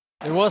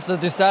It was a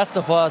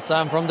disaster for us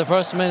from the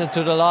first minute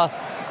to the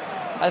last.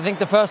 I think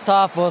the first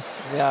half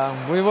was,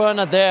 we were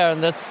not there,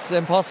 and that's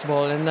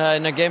impossible in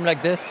a game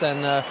like this.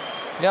 And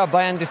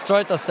Bayern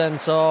destroyed us then.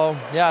 So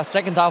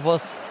second half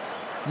was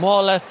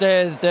more or less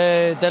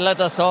they let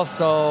us off.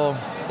 So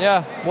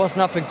was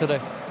nothing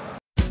today.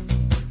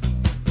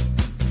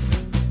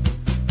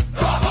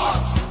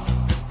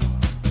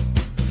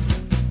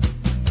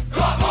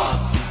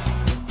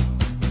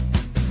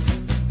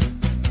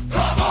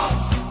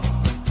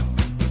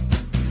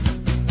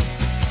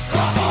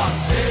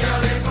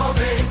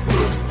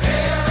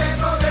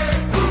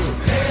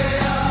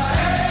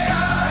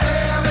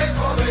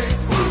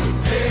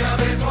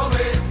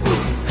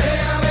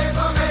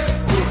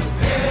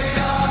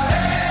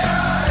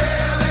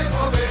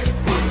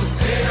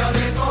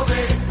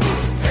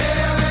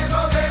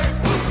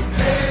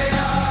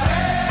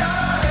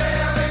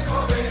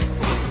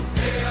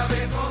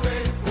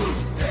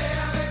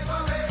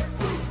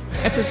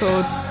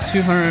 Episode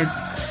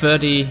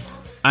 230.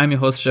 I'm your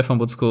host, Stefan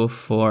Butzko,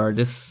 for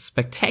this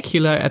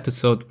spectacular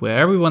episode where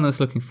everyone is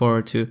looking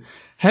forward to.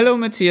 Hello,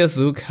 Matthias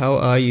Zug. How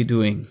are you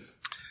doing?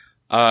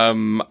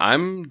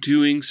 I'm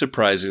doing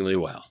surprisingly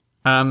well.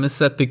 Is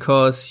that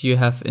because you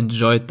have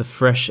enjoyed the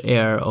fresh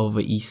air over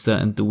Easter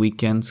and the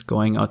weekends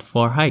going out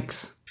for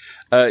hikes?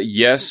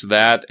 Yes,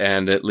 that,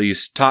 and at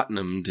least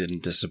Tottenham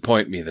didn't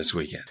disappoint me this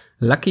weekend.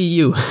 Lucky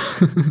you.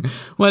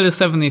 Well, the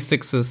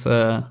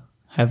 76ers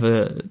have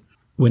a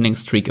winning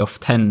streak of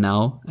 10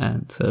 now,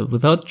 and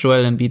without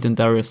Joel Embiid and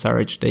Dario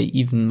Saric, they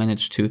even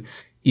managed to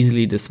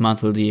easily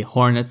dismantle the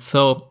Hornets.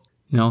 So,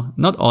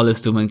 not all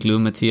is doom and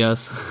gloom,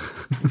 Matthias.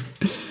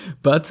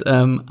 But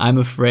I'm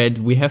afraid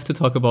we have to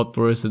talk about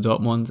Borussia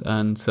Dortmund,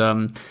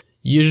 and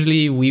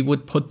usually we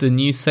would put the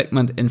news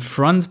segment in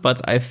front,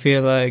 but I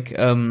feel like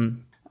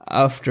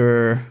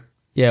after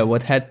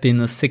what had been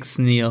a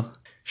 6-0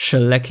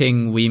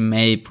 shellacking, we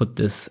may put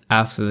this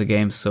after the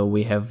game, so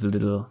we have a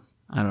little,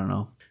 I don't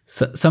know,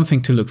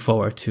 something to look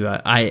forward to,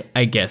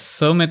 I guess.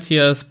 So,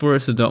 Matthias,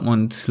 Borussia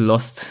Dortmund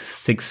lost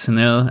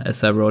 6-0,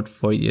 as I wrote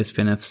for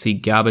ESPN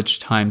FC. Garbage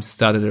time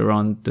started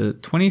around the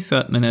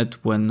 23rd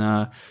minute when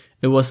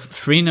it was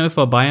 3-0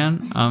 for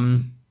Bayern.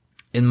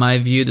 In my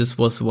view, this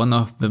was one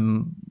of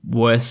the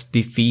worst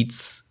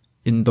defeats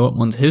in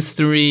Dortmund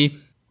history,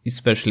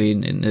 especially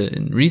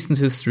in recent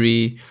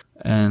history,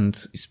 and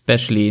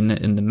especially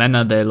in the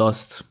manner they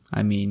lost.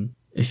 I mean,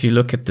 if you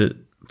look at the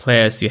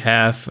players you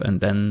have and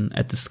then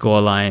at the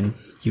scoreline,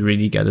 you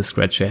really got to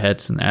scratch your head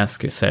and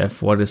ask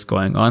yourself what is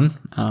going on.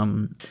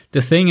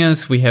 The thing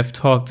is, we have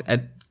talked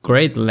at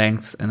great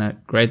lengths and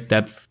at great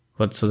depth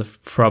what sort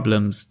of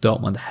problems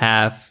Dortmund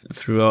have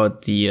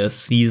throughout the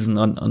season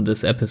on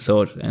this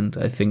episode, and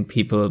I think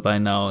people by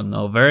now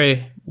know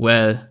very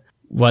well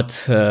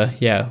what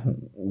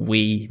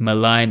we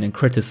malign and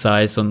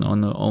criticize on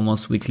an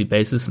almost weekly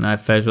basis, and I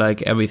felt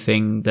like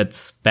everything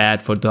that's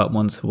bad for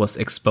Dortmund was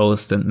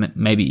exposed and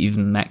maybe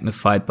even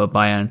magnified by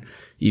Bayern,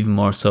 even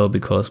more so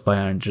because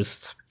Bayern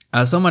just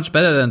are so much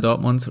better than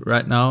Dortmund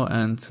right now,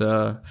 and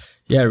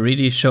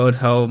really showed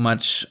how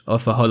much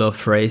of a hollow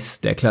phrase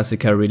their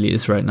Klassiker really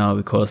is right now,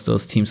 because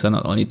those teams are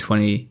not only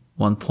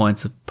 21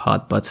 points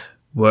apart but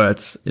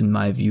worlds in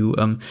my view.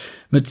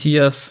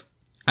 Matthias,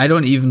 I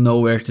don't even know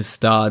where to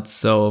start,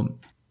 so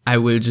I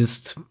will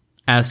just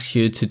ask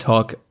you to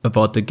talk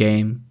about the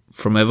game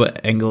from whatever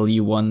angle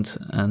you want,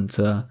 and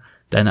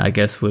then I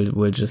guess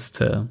we'll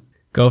just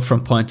go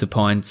from point to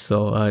point.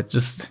 So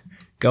just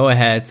go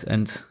ahead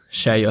and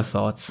share your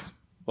thoughts.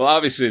 Well,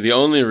 obviously, the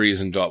only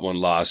reason Dortmund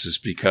lost is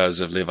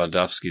because of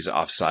Lewandowski's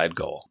offside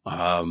goal.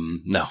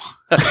 No.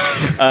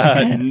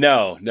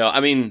 No. I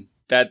mean,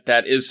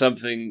 that is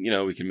something,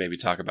 we can maybe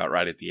talk about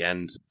right at the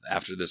end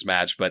after this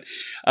match. But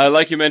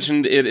like you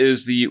mentioned, it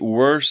is the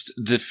worst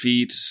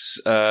defeat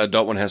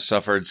Dortmund has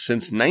suffered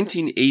since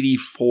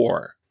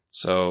 1984.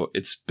 So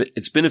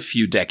it's been a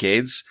few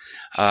decades.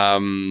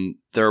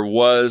 There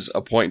was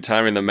a point in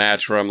time in the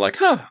match where I'm like,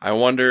 I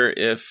wonder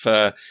if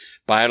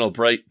Bayern will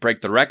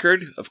break the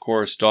record. Of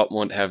course,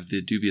 Dortmund have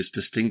the dubious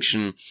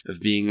distinction of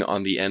being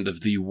on the end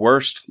of the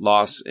worst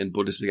loss in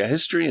Bundesliga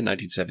history in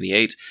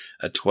 1978,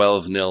 a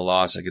 12-0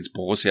 loss against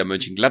Borussia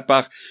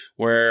Mönchengladbach,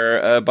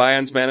 where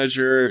Bayern's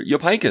manager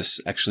Jupp Heynckes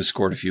actually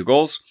scored a few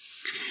goals.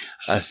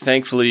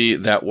 Thankfully,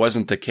 that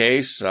wasn't the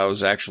case. I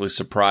was actually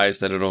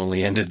surprised that it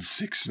only ended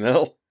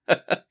 6-0.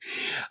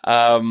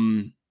 I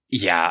mean,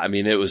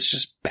 it was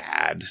just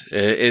bad.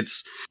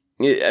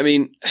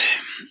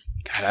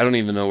 God, I don't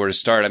even know where to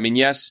start. I mean,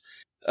 yes,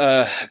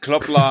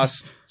 Klopp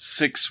lost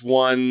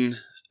 6-1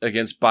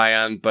 against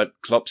Bayern, but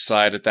Klopp's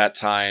side at that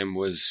time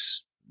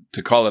was,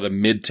 to call it a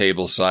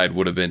mid-table side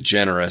would have been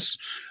generous.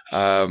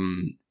 Tuchel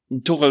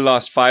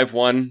lost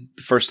 5-1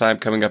 the first time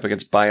coming up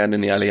against Bayern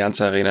in the Allianz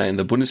Arena in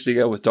the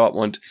Bundesliga with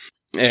Dortmund.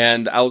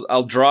 And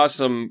I'll draw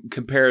some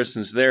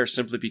comparisons there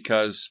simply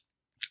because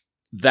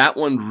that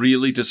one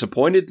really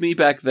disappointed me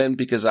back then,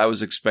 because I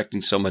was expecting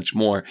so much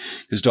more,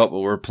 because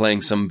Dortmund were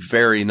playing some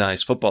very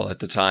nice football at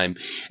the time.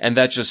 And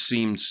that just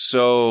seemed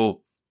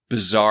so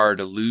bizarre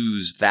to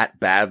lose that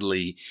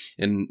badly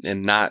and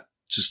not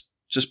just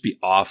just be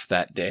off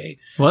that day.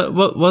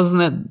 What wasn't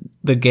that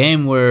the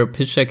game where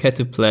Piszczek had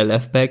to play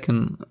left back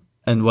and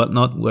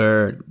whatnot,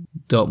 where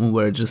Dortmund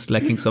were just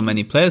lacking so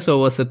many players, or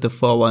was it the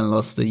 4-1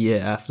 loss the year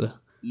after?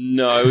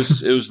 No, it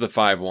was the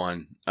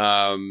 5-1.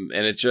 And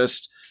it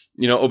just,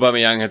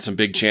 Aubameyang had some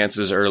big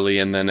chances early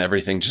and then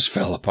everything just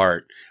fell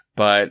apart.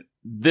 But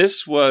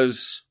this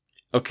was,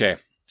 okay.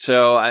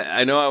 So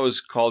I know I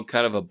was called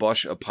kind of a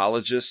Bosz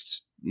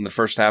apologist in the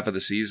first half of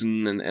the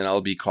season, and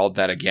I'll be called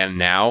that again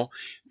now,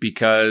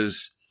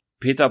 because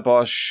Peter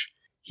Bosz,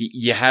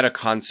 you had a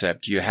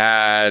concept, you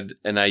had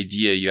an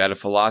idea, you had a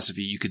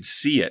philosophy, you could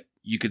see it.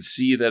 You could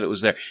see that it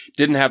was there.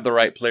 Didn't have the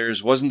right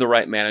players, wasn't the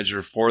right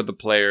manager for the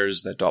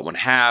players that Dortmund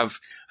have.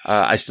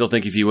 I still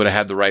think if he would have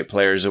had the right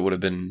players, it would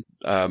have been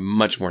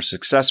much more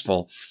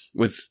successful.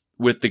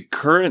 With the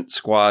current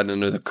squad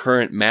under the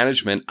current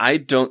management, I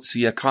don't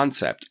see a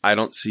concept. I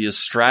don't see a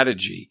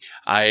strategy.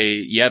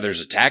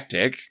 There's a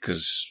tactic,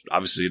 because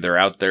obviously they're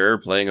out there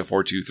playing a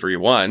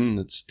 4-2-3-1.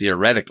 It's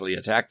theoretically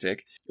a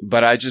tactic,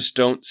 but I just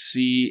don't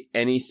see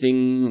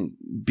anything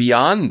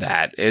beyond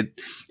that. It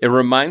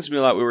reminds me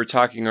a lot. We were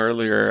talking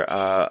earlier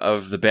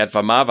of the Bert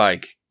van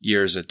Marwijk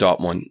years at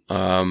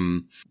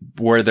Dortmund,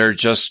 where there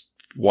just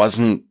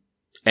wasn't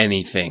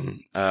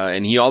anything.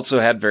 And he also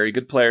had very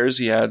good players.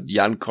 He had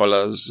Jan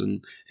Kollers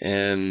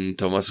and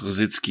Thomas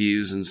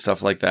Rosickis and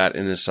stuff like that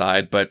in his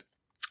side. But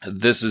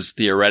this is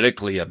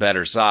theoretically a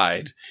better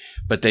side.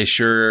 But they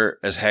sure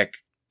as heck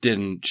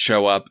didn't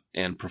show up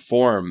and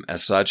perform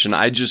as such. And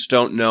I just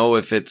don't know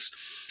if it's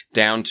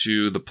down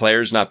to the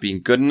players not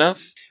being good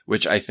enough,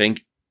 which I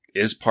think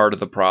is part of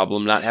the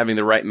problem, not having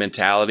the right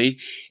mentality.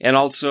 And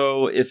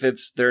also if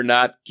they're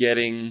not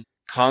getting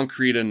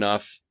concrete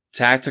enough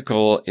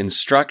tactical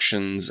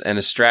instructions and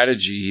a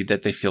strategy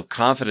that they feel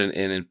confident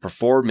in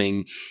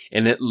performing,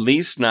 and at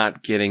least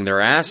not getting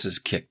their asses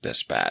kicked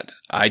this bad.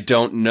 I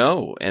don't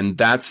know. And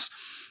that's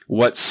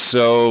what's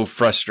so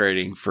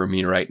frustrating for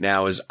me right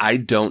now, is I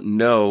don't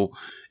know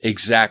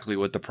exactly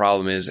what the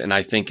problem is. And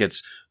I think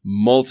it's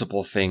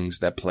multiple things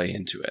that play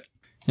into it.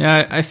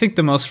 Yeah, I think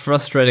the most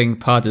frustrating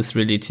part is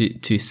really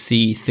to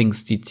see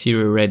things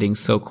deteriorating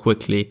so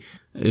quickly.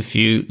 If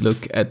you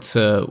look at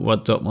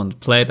what Dortmund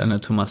played under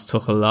Thomas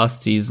Tuchel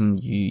last season,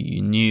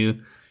 you knew,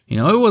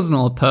 it wasn't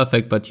all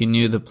perfect, but you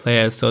knew the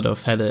players sort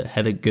of had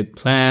a good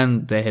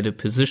plan. They had a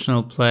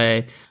positional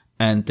play,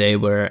 and they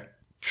were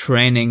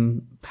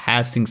training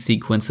passing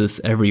sequences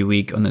every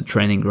week on the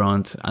training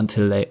ground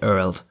until they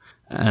earled.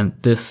 And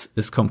this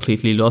is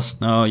completely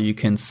lost now. You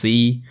can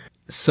see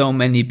so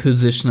many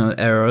positional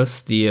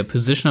errors. The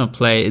positional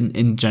play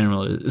in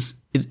general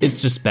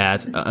it's just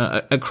bad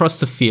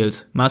across the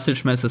field. Marcel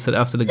Schmelzer said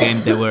after the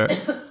game they were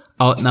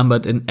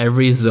outnumbered in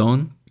every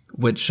zone,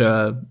 which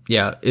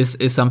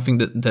is something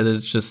that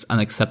is just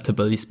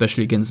unacceptable,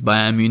 especially against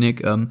Bayern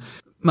Munich.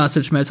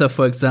 Marcel Schmelzer,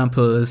 for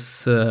example,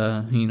 is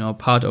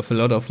part of a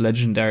lot of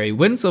legendary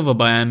wins over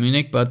Bayern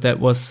Munich, but that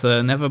was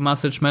never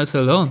Marcel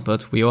Schmelzer alone.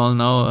 But we all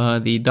know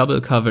the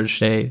double coverage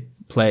they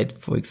played,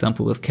 for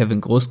example, with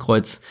Kevin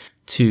Grosskreutz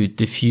to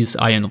defuse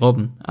Arjen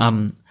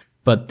Robben.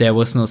 But there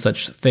was no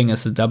such thing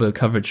as a double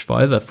coverage for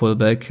either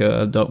fullback.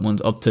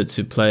 Dortmund opted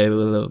to play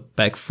with a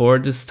back four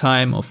this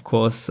time. Of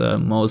course,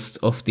 most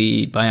of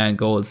the Bayern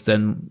goals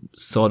then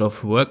sort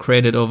of were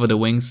created over the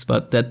wings,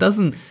 but that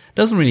doesn't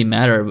really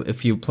matter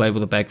if you play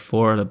with a back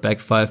four or a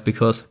back five,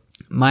 because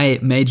my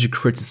major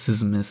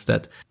criticism is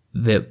that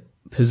the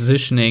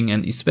positioning,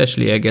 and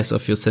especially, I guess,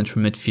 of your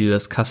central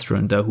midfielders, Castro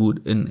and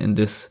Dahoud in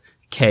this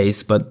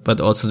case, but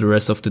also the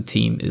rest of the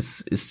team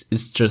is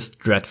just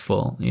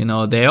dreadful.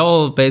 They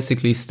all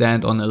basically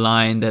stand on a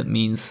line that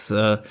means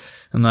on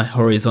a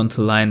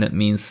horizontal line that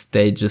means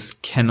they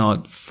just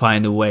cannot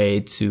find a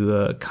way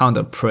to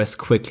counter press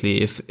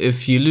quickly.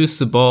 If you lose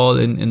the ball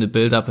in the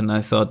build up, and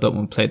I thought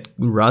Dortmund played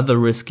rather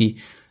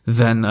risky,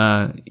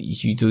 then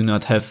you do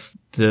not have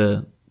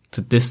the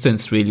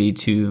distance really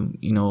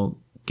to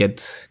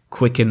get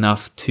quick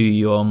enough to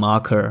your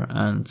marker,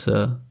 and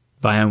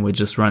Bayern were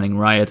just running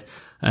riot.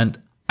 And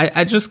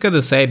I just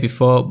gotta say,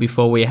 before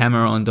we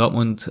hammer on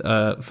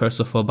Dortmund,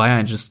 first of all,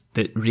 Bayern just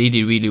did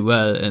really, really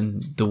well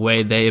in the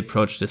way they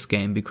approached this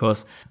game,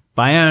 because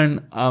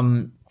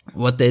Bayern,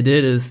 what they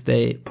did is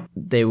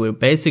they were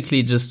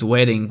basically just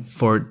waiting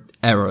for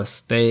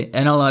errors. They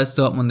analyzed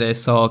Dortmund, they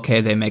saw, okay,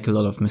 they make a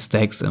lot of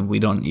mistakes and we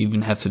don't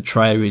even have to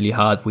try really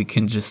hard. We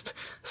can just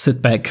sit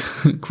back,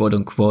 quote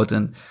unquote,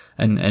 and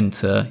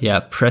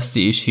press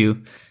the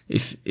issue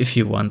if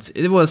you want.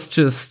 It was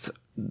just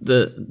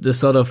the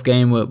sort of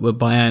game where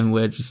Bayern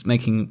were just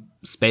making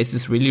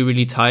spaces really,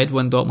 really tight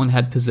when Dortmund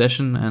had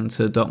possession, and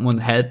Dortmund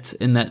had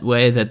in that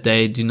way that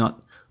they do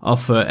not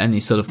offer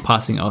any sort of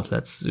passing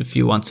outlets. If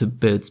you want to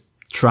build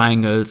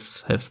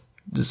triangles, have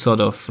the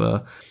sort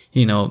of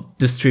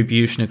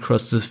distribution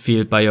across the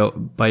field by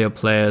your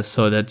players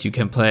so that you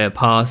can play a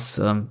pass,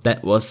 that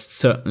was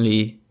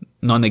certainly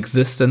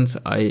non-existent.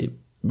 I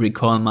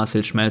recall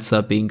Marcel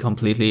Schmelzer being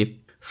completely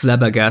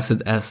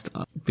flabbergasted as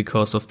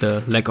because of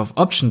the lack of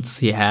options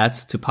he had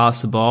to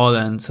pass the ball,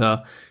 and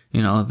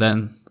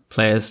then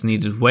players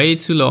needed way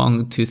too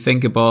long to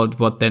think about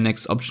what their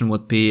next option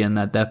would be. And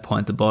at that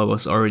point, the ball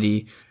was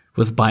already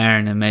with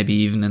Bayern and maybe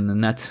even in the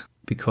net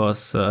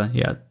because,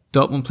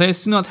 Dortmund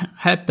players do not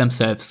help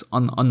themselves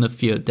on the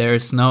field. There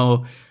is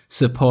no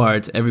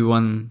support.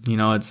 Everyone,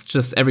 it's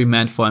just every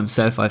man for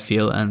himself, I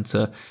feel. And,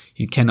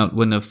 you cannot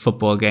win a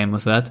football game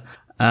with that.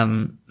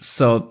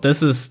 So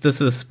this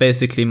is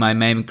basically my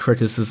main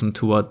criticism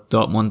toward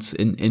Dortmund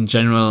in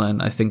general.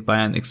 And I think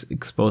Bayern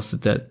exposed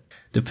it that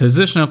the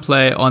positional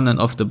play on and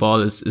off the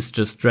ball is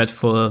just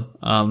dreadful.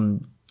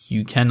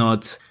 You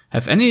cannot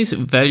have any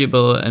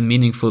valuable and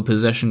meaningful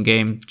possession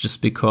game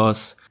just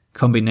because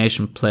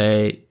combination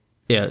play,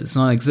 it's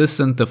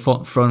non-existent. The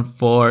front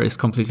four is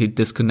completely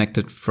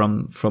disconnected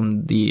from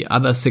the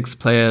other 6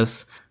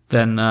 players.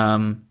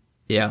 Then,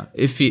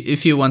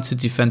 if you want to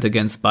defend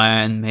against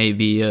Bayern,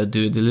 maybe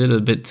do it a little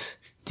bit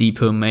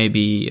deeper.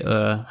 Maybe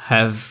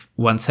have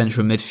one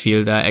central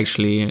midfielder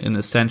actually in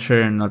the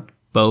center and not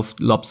both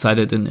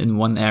lopsided in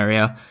one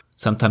area.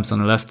 Sometimes on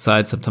the left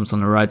side, sometimes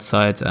on the right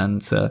side,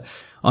 and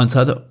on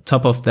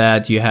top of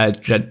that, you had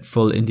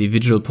dreadful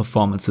individual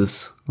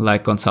performances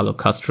like Gonzalo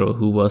Castro,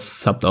 who was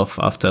subbed off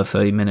after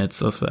 30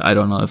 minutes of, I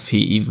don't know if he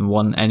even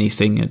won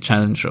anything, a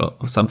challenge or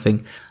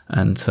something.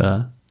 And,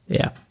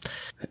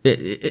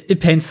 it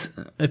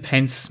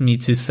pains me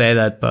to say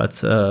that, but,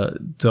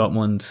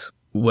 Dortmund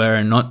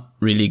were not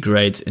really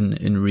great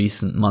in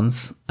recent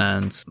months,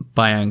 and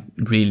Bayern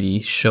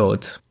really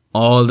showed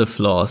all the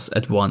flaws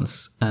at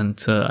once. And,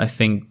 I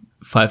think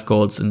 5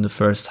 goals in the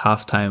first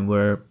halftime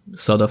were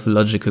sort of a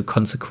logical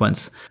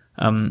consequence.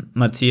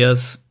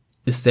 Matthias,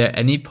 is there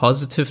any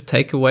positive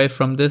takeaway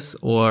from this,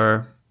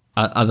 or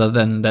other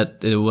than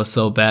that it was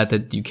so bad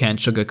that you can't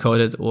sugarcoat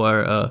it?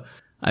 Or,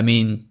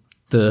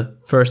 the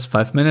first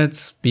 5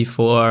 minutes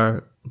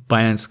before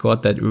Bayern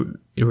scored that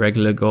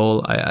irregular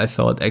goal, I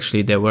thought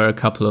actually there were a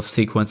couple of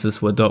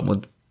sequences where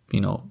Dortmund,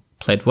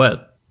 played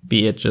well,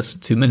 be it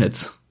just 2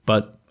 minutes.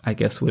 But I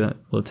guess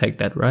we'll take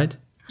that, right?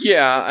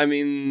 Yeah,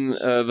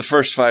 the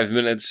first 5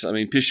 minutes,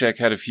 Piszczek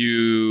had a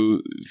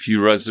few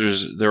runs.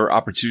 There were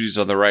opportunities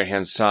on the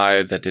right-hand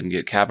side that didn't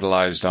get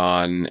capitalized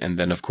on. And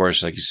then, of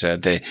course, like you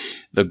said,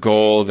 the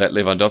goal that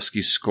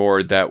Lewandowski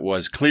scored that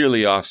was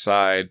clearly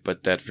offside,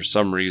 but that for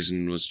some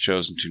reason was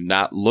chosen to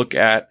not look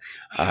at.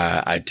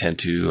 I tend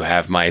to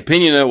have my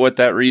opinion of what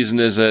that reason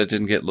is that it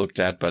didn't get looked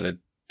at, but it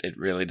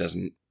really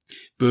doesn't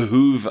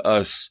behoove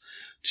us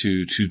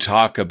to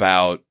talk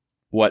about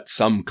what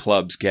some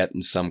clubs get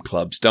and some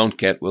clubs don't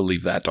get. We'll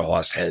leave that to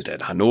Horst Held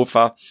at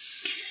Hannover.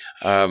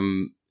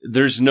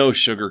 There's no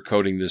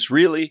sugarcoating this,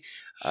 really.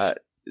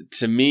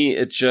 To me,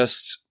 it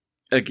just,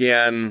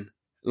 again,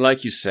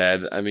 like you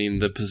said,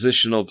 the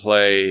positional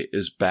play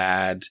is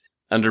bad.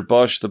 Under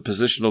Bosch, the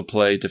positional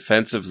play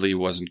defensively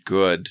wasn't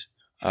good.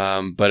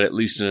 But at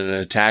least in an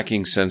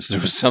attacking sense,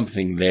 there was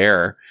something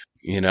there.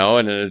 In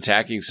an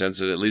attacking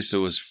sense, at least it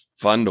was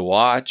fun to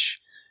watch.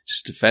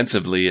 Just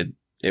defensively,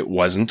 it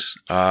wasn't.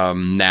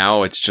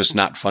 Now it's just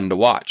not fun to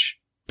watch,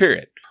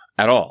 period,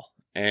 at all.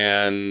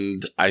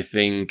 And I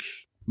think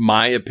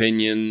my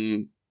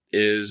opinion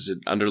is it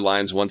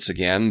underlines once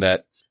again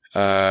that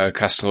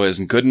Castro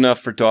isn't good enough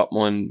for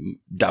Dortmund.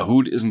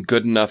 Dahoud isn't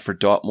good enough for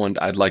Dortmund.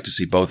 I'd like to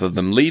see both of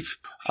them leave.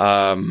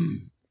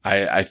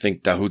 I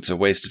think Dahoud's a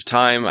waste of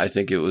time. I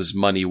think it was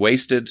money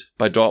wasted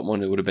by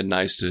Dortmund. It would have been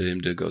nice to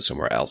him to go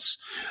somewhere else,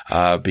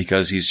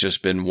 because he's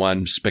just been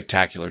one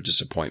spectacular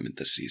disappointment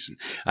this season.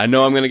 I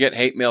know I'm going to get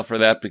hate mail for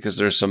that because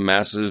there's some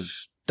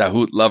massive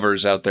Dahoud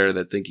lovers out there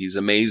that think he's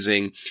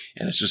amazing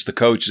and it's just the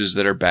coaches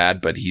that are bad,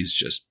 but he's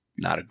just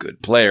not a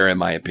good player in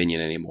my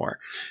opinion anymore.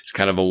 It's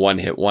kind of a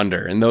one-hit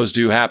wonder, and those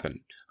do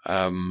happen.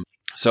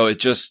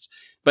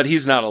 But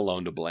he's not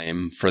alone to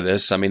blame for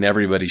this.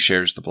 Everybody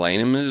shares the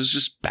blame. It was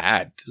just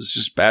bad. It was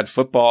just bad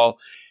football.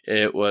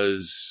 It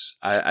was,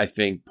 I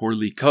think,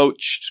 poorly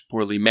coached,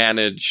 poorly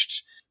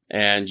managed.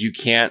 And you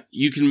can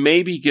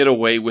maybe get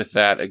away with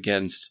that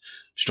against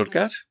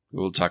Stuttgart,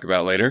 we'll talk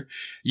about later.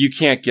 You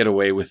can't get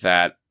away with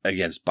that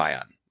against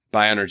Bayern.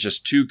 Bayern are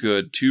just too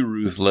good, too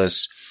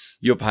ruthless.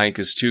 Jupp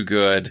Heynckes too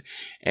good.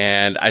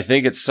 And I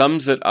think it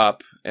sums it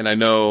up. And I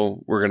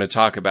know we're going to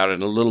talk about it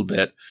in a little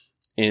bit.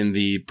 In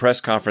the press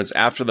conference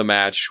after the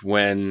match,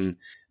 when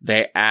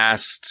they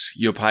asked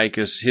Jupp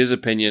Heynckes his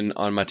opinion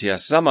on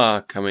Matthias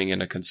Sammer coming in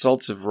a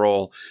consultative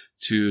role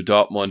to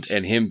Dortmund,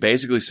 and him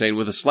basically saying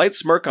with a slight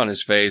smirk on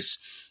his face,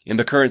 in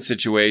the current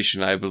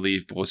situation, I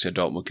believe Borussia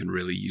Dortmund can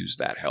really use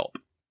that help.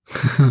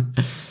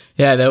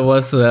 Yeah, that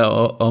was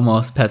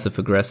almost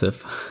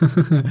passive-aggressive.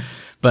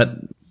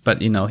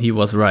 But he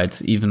was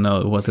right, even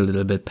though it was a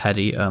little bit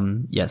petty.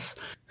 Yes.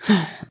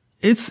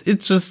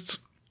 It's just,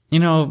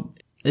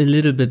 a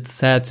little bit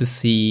sad to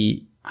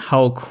see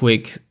how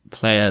quick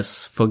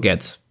players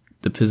forget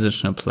the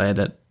positional play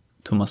that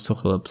Thomas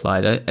Tuchel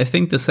applied. I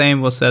think the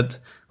same was said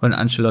when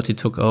Ancelotti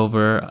took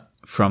over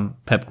from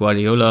Pep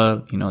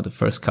Guardiola. The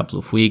first couple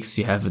of weeks,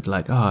 you have it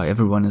like,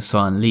 everyone is so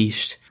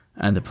unleashed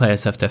and the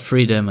players have their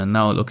freedom. And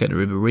now look at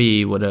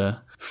Ribéry, what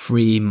a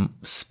free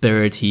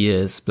spirit he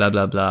is, blah,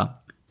 blah, blah.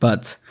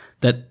 But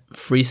that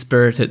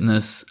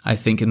free-spiritedness, I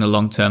think in the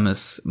long term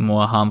is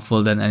more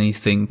harmful than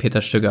anything. Peter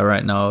Stöger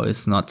right now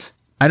is not,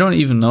 I don't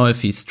even know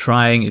if he's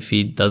trying, if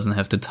he doesn't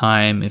have the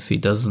time, if he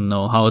doesn't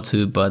know how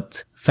to,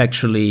 but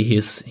factually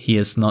he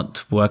is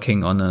not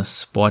working on a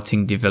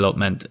sporting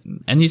development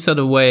any sort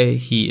of way.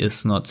 He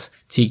is not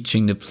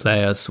teaching the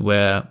players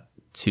where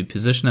to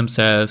position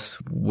themselves,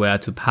 where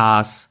to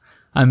pass.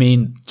 I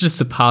mean, just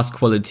the pass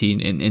quality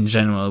in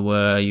general,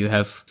 where you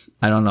have,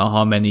 I don't know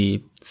how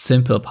many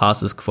simple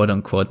passes, quote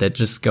unquote, that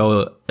just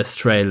go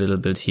astray a little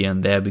bit here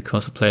and there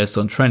because the players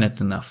don't train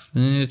it enough.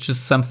 And it's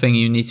just something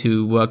you need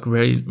to work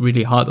really,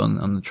 really hard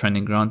on the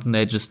training ground, and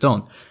they just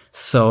don't.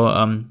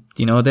 So,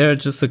 there are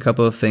just a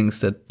couple of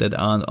things that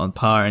aren't on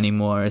par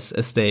anymore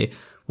as they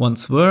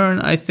once were.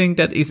 And I think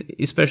that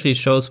especially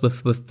shows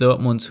with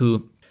Dortmund,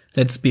 who,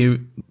 let's be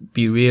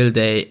real,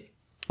 they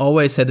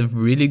always had a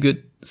really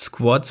good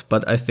squad,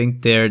 but I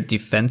think their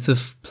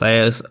defensive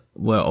players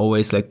were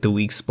always like the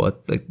weak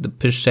spot, like the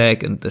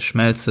Piszczek and the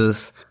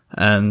Schmelzes,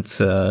 and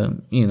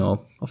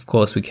of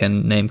course we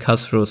can name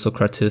Castro,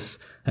 Socrates,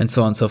 and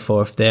so on and so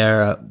forth.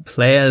 There are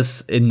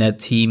players in that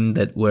team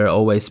that were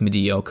always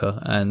mediocre,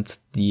 and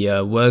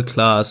the world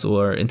class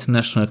or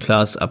international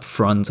class up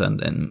front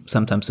and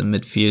sometimes in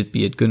midfield,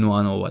 be it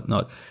Gündoğan or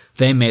whatnot,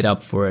 they made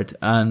up for it.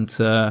 And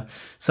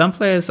some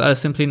players are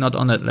simply not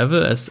on that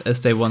level as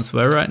they once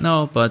were right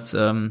now, but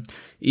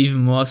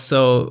even more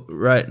so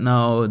right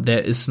now,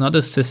 there is not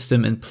a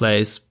system in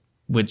place,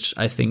 which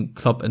I think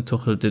Klopp and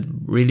Tuchel did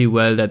really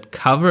well, that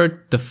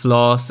covered the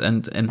flaws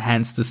and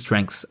enhanced the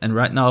strengths. And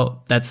right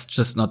now, that's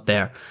just not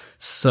there.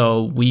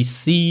 So we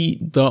see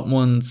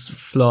Dortmund's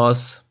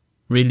flaws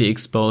really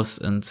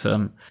exposed, and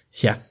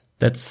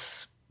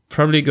that's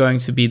probably going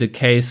to be the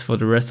case for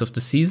the rest of the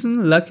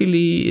season.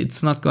 Luckily,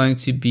 it's not going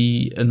to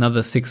be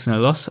another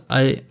 6-0 loss,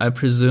 I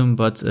presume,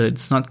 but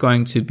it's not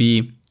going to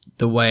be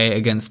the way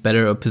against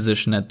better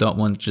opposition that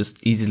Dortmund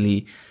just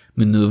easily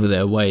maneuver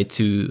their way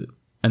to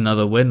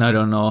another win. I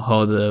don't know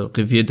how the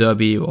Revier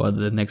Derby or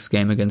the next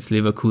game against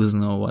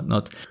Leverkusen or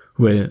whatnot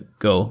will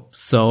go.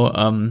 So,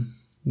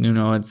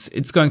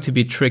 it's going to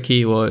be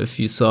tricky. Or if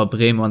you saw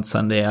Bremen on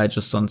Sunday, I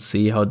just don't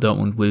see how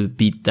Dortmund will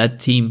beat that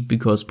team,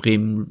 because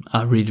Bremen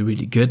are really,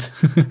 really good.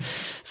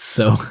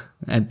 So,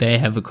 and they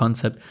have a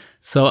concept.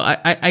 So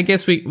I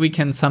guess we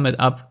can sum it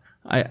up.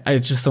 I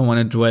just don't want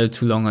to dwell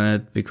too long on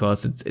it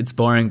because it's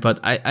boring, but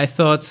I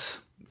thought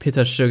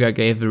Peter Stöger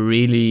gave a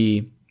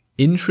really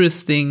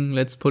interesting,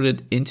 let's put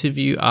it,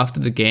 interview after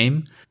the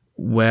game,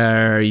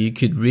 where you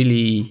could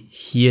really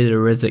hear the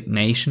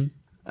resignation.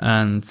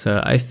 And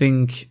I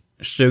think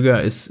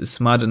Stöger is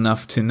smart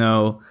enough to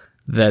know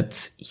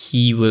that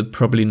he will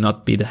probably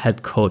not be the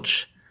head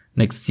coach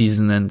next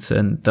season,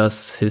 and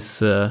thus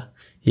his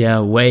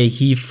way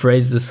he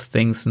phrases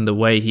things and the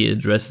way he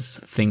addresses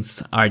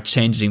things are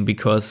changing,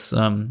 because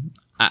I'm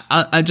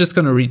just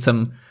gonna read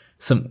some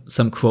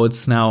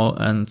quotes now,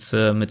 and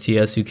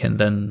Matthias, you can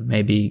then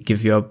maybe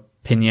give your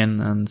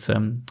opinion. And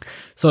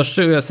so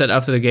Stöger said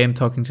after the game,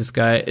 talking to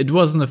Sky, "It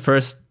wasn't the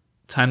first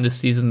time this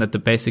season that the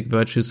basic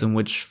virtues in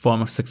which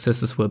former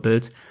successes were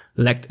built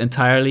lacked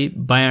entirely.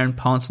 Bayern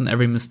pounced on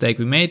every mistake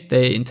we made.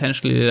 They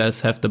intentionally let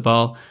us have the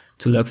ball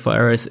to look for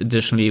errors.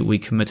 Additionally, we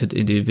committed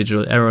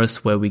individual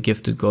errors where we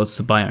gifted goals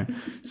to Bayern."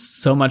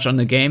 So much on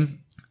the game.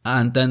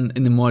 And then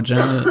in more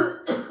general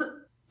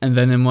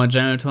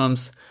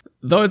terms,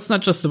 though it's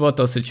not just about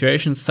those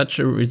situations, such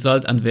a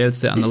result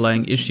unveils the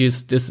underlying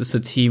issues. This is a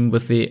team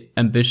with the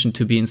ambition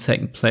to be in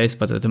second place,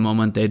 but at the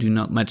moment they do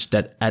not match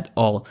that at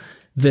all.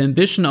 The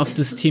ambition of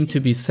this team to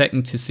be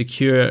second to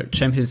secure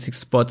Champions League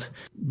spot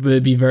will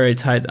be very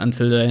tight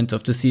until the end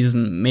of the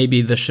season.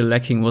 Maybe the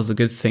shellacking was a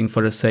good thing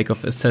for the sake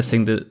of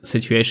assessing the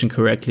situation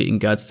correctly in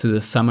regards to the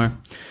summer,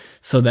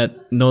 so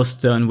that no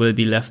stone will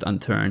be left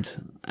unturned.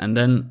 And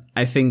then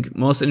I think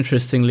most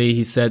interestingly,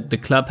 he said the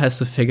club has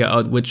to figure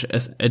out which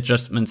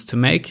adjustments to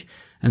make,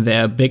 and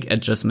there are big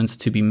adjustments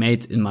to be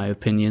made, in my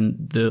opinion.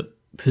 The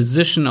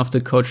position of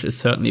the coach is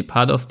certainly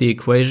part of the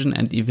equation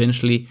and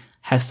eventually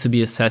has to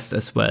be assessed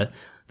as well.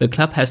 The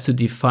club has to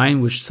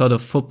define which sort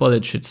of football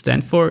it should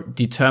stand for,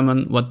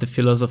 determine what the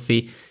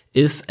philosophy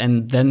is,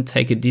 and then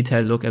take a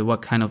detailed look at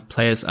what kind of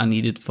players are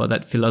needed for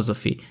that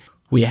philosophy.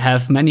 We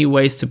have many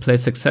ways to play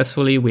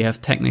successfully. We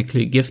have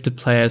technically gifted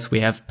players.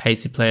 We have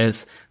pacey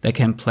players that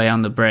can play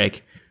on the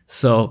break.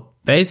 So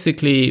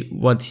basically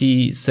what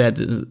he said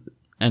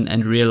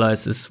and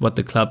realized is what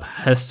the club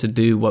has to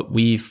do, what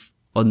we've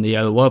on the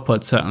Yellow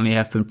Wallpod certainly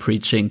have been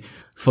preaching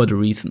for the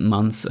recent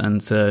months.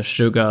 And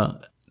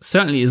Stöger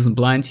certainly isn't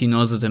blind. He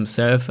knows it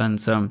himself. And,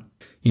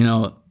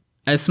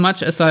 as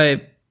much as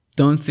I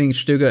don't think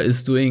Stöger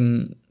is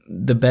doing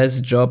the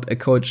best job a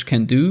coach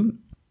can do,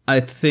 I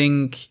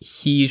think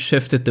he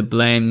shifted the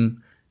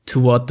blame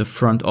toward the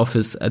front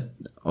office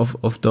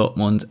of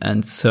Dortmund,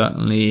 and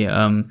certainly,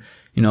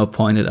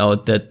 pointed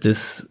out that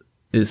this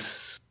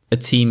is a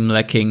team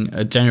lacking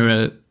a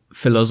general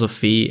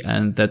philosophy,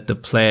 and that the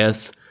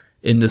players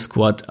in the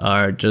squad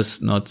are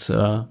just not,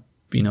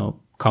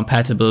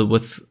 compatible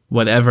with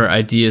whatever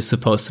idea is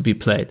supposed to be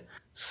played.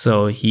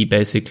 So he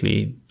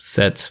basically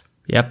said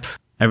yep,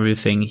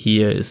 everything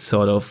here is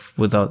sort of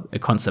without a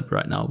concept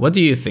right now. What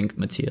do you think,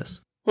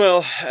 Matthias?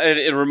 Well,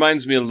 it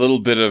reminds me a little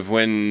bit of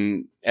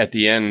when at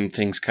the end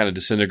things kind of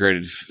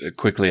disintegrated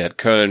quickly at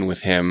Köln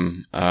with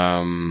him.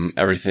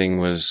 Everything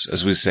was,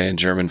 as we say in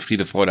German,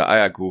 Friede, Freude,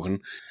 Eierkuchen,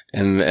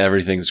 and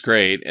everything was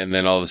great. And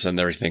then all of a sudden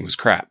everything was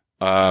crap.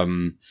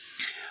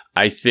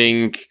 I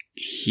think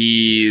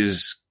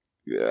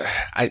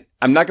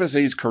I'm not going to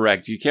say he's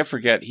correct. You can't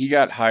forget he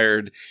got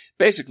hired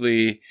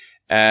basically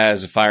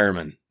as a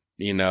fireman.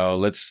 You know,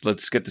 let's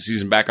get the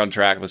season back on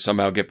track. Let's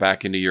somehow get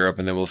back into Europe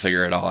and then we'll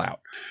figure it all out.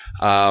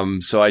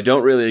 So I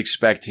don't really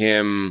expect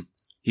him.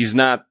 He's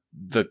not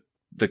the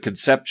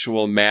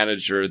conceptual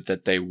manager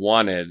that they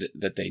wanted,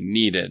 that they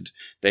needed.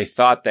 They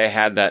thought they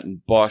had that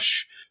in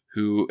Bosch,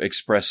 who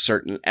expressed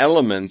certain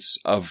elements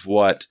of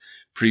what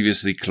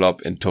previously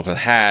Klopp and Tuchel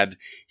had.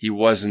 He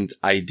wasn't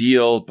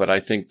ideal, but I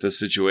think the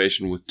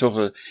situation with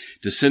Tuchel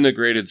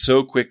disintegrated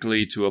so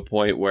quickly to a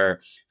point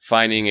where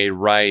finding a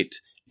right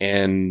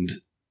and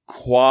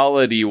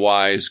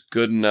quality-wise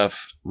good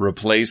enough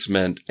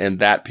replacement in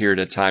that period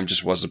of time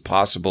just wasn't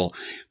possible.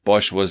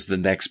 Bosch was the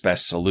next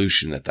best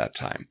solution at that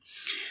time.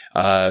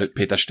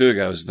 Peter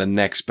Stöger was the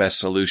next best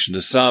solution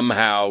to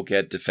somehow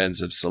get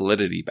defensive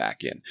solidity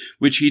back in,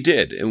 which he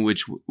did, and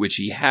which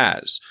he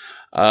has.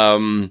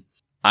 I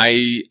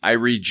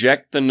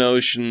reject the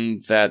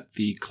notion that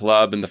the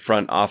club and the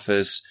front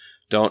office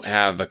don't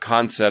have a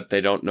concept.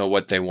 They don't know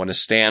what they want to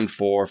stand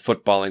for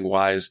footballing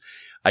wise.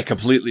 I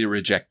completely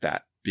reject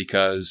that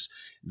because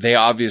they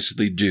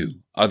obviously do.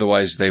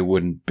 Otherwise they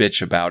wouldn't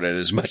bitch about it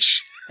as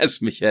much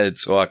as Michael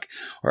Zorc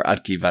or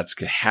Atki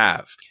Watzke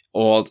have.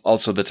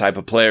 Also the type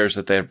of players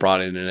that they have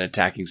brought in an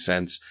attacking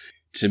sense.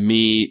 To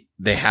me,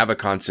 they have a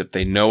concept.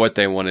 They know what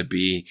they want to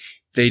be.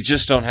 They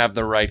just don't have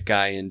the right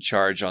guy in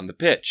charge on the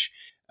pitch.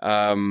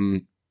 I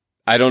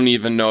don't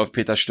even know if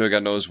Peter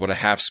Stöger knows what a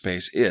half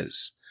space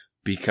is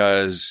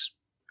because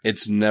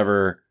it's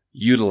never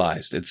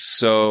utilized. It's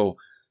so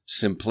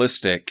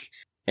simplistic,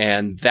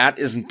 and that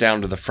isn't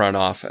down to the front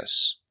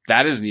office.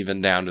 That isn't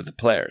even down to the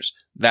players.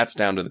 That's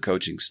down to the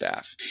coaching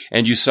staff.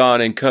 And you saw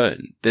it in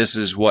Köln. This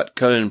is what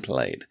Köln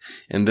played,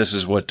 and this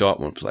is what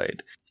Dortmund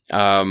played.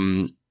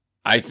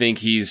 I think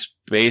he's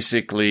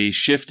basically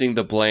shifting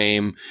the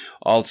blame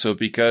also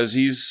because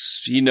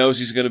he knows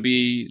he's going to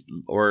be,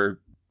 or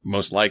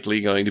most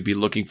likely going to be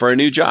looking for a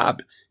new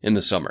job in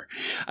the summer.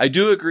 I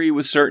do agree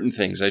with certain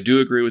things. I do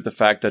agree with the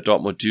fact that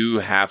Dortmund do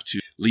have to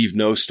leave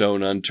no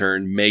stone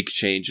unturned, make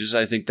changes.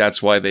 I think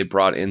that's why they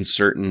brought in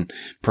certain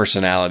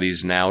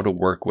personalities now to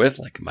work with,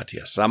 like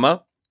Matthias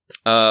Sammer.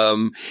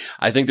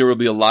 I think there will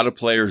be a lot of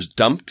players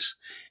dumped,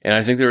 and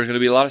I think there's going to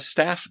be a lot of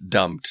staff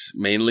dumped,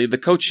 mainly the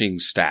coaching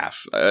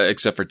staff,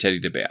 except for Teddy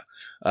de Beer.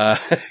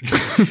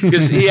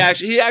 Because he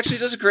actually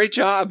does a great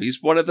job.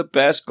 He's one of the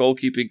best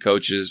goalkeeping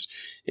coaches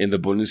in the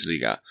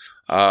Bundesliga.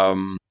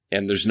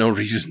 And there's no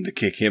reason to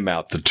kick him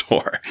out the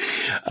door.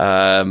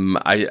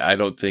 I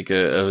don't think,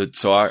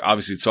 so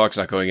obviously Zorc's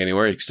not going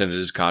anywhere. He extended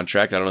his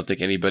contract. I don't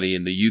think anybody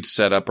in the youth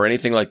setup or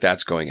anything like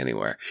that's going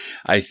anywhere.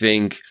 I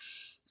think,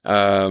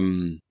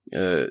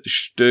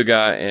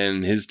 Stöger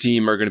and his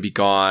team are going to be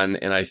gone,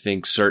 and I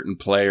think certain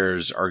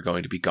players are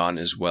going to be gone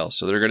as well.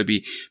 So there are going to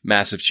be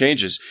massive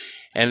changes.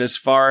 And as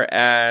far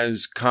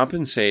as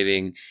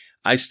compensating,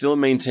 I still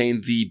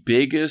maintain the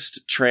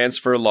biggest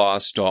transfer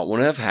loss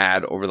Dortmund have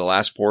had over the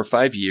last 4 or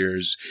 5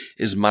 years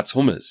is Mats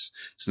Hummels.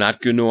 It's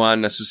not Gündoğan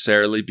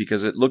necessarily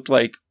because it looked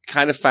like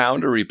kind of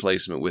found a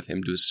replacement with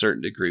him to a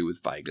certain degree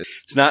with Weigl.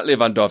 It's not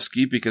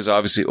Lewandowski because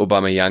obviously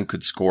Aubameyang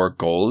could score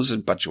goals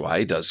and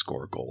Batshuayi does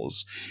score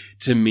goals.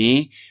 To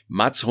me,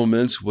 Mats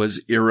Hummels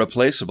was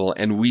irreplaceable,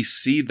 and we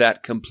see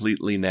that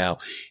completely now.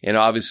 And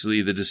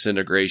obviously the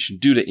disintegration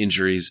due to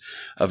injuries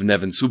of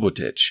Neven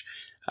Subotic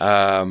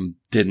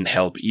didn't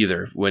help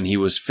either. When he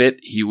was fit,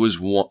 he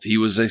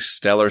was a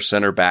stellar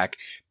center back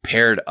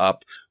paired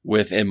up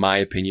with, in my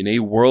opinion, a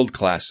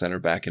world-class center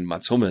back in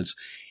Mats Hummels.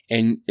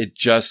 And it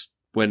just,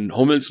 when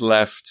Hummels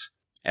left,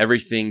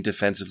 everything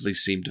defensively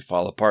seemed to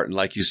fall apart. And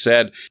like you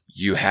said,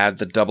 you had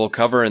the double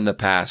cover in the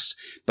past,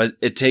 but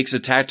it takes a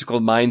tactical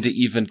mind to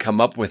even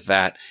come up with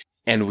that.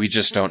 And we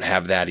just don't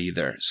have that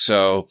either.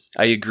 So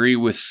I agree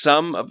with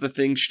some of the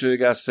things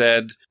Stöger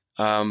said,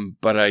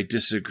 but I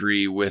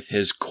disagree with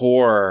his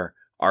core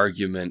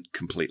argument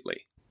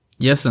completely.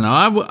 Yes, and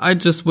I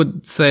just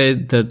would say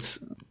that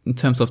in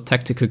terms of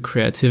tactical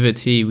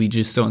creativity, we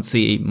just don't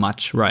see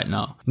much right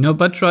now. You know,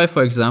 Batshuayi,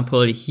 for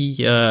example, he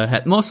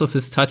had most of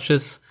his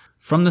touches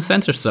from the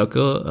center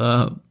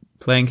circle,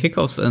 playing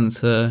kickoffs, and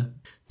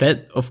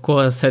that, of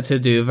course, had to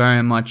do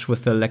very much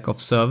with the lack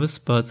of service.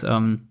 But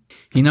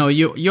you know,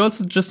 you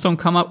also just don't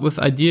come up with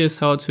ideas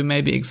how to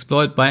maybe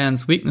exploit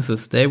Bayern's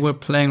weaknesses. They were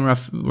playing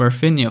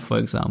Rafinha, for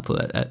example,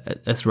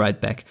 as right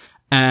back.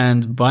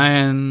 And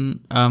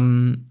Bayern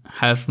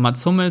have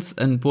Mats Hummels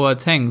and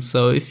Boateng.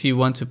 So if you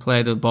want to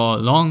play the ball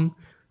long,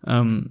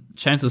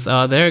 chances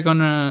are they're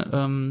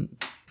gonna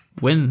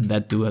win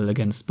that duel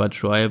against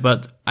Batshuayi.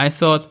 But I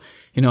thought,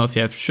 you know, if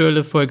you have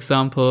Schürrle, for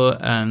example,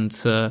 and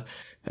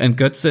and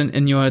Götze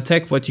in your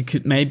attack, what you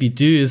could maybe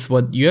do is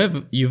what you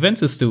have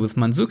Juventus do with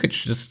Mandzukic,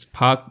 just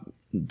park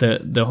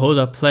the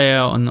holder player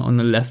on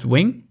the left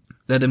wing,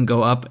 let him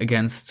go up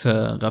against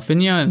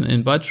Rafinha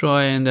in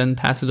Batshuayi, and then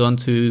pass it on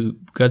to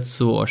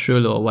Götze or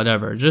Schürrle or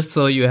whatever, just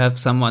so you have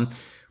someone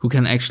who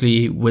can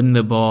actually win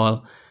the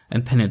ball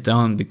and pin it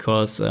down,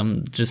 because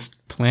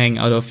just playing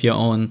out of your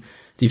own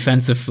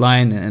defensive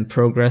line and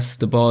progress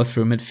the ball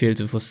through midfield,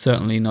 it was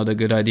certainly not a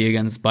good idea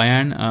against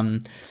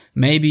Bayern.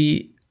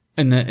 Maybe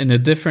in a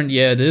different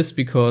year it is,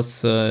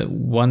 because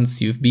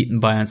once you've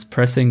beaten Bayern's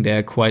pressing,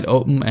 they're quite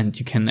open and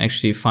you can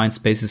actually find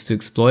spaces to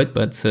exploit,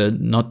 but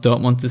not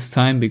Dortmund this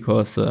time,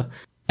 because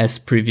as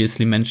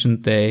previously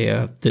mentioned,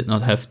 they did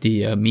not have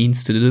the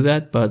means to do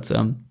that. But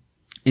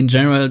in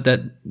general,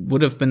 that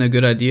would have been a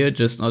good idea,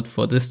 just not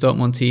for this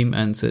Dortmund team,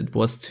 and it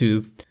was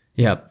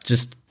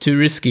just too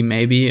risky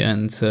maybe,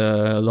 and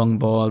long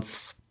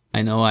balls,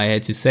 I know I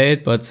hate to say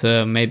it, but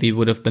maybe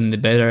would have been the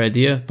better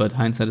idea, but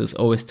hindsight is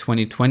always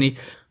 20/20.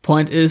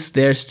 Point is,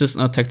 there's just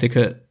no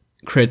tactical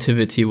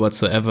creativity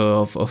whatsoever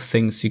of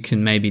things you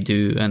can maybe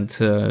do, and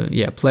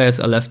players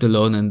are left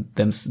alone, and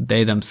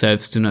they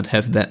themselves do not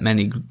have that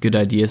many good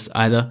ideas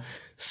either.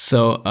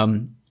 So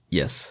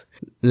yes,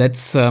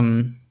 let's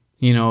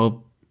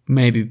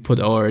maybe put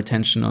our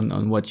attention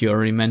on what you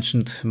already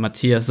mentioned.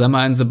 Matthias Sammer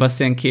and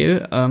Sebastian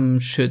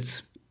Kehl should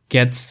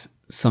get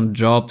some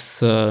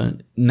jobs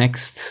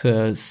next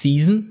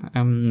season.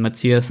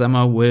 Matthias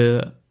Sammer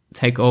will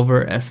take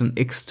over as an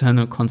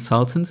external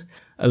consultant.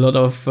 A lot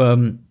of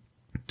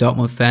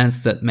Dortmund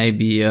fans that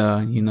maybe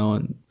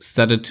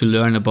started to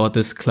learn about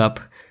this club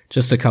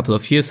just a couple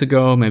of years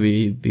ago,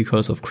 maybe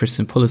because of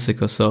Christian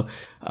Pulisic or so,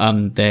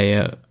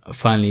 they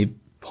finally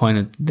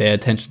pointed their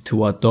attention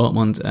toward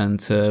Dortmund,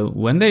 and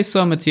when they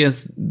saw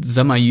Matthias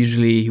Sammer,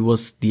 usually he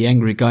was the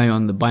angry guy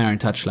on the Bayern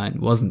touchline,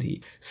 wasn't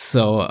he?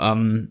 So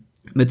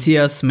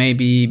Matthias,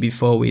 maybe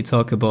before we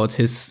talk about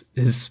his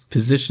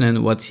position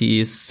and what he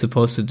is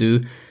supposed to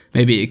do,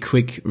 maybe a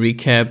quick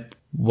recap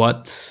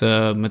what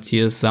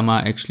Matthias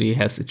Sammer actually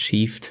has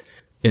achieved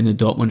in a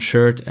Dortmund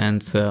shirt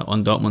and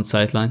on Dortmund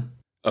sideline.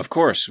 Of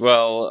course.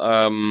 Well,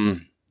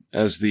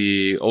 as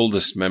the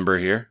oldest member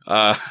here,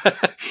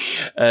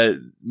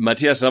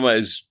 Matthias Sammer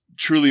is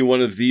truly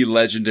one of the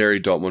legendary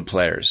Dortmund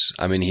players.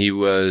 I mean, he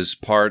was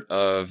part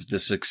of the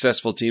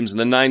successful teams in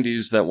the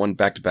 90s that won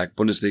back-to-back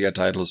Bundesliga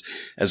titles,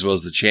 as well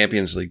as the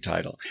Champions League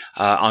title.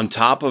 On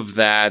top of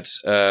that,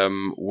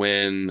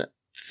 when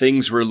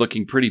things were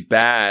looking pretty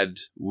bad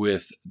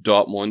with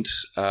Dortmund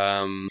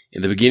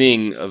in the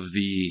beginning of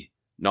the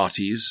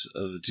noughties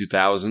of the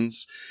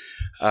 2000s,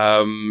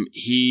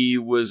 he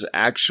was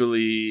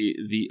actually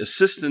the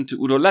assistant to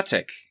Udo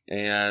Lattek,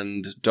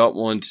 and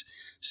Dortmund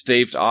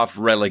staved off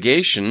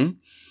relegation.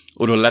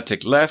 Udo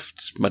Lattek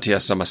left,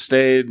 Matthias Sammer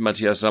stayed.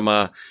 Matthias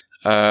Sammer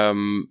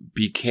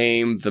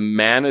became the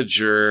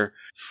manager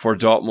for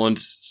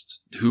Dortmund,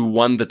 who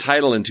won the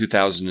title in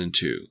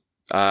 2002.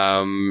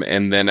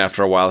 And then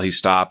after a while he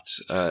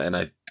stopped,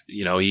 and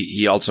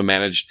he also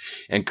managed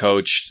and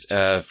coached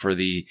for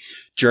the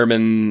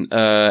German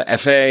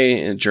FA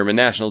and German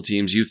national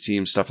teams, youth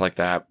teams, stuff like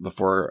that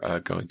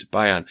before going to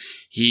Bayern.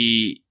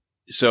 He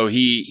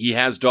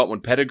has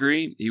Dortmund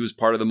pedigree. He was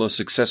part of the most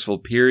successful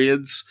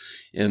periods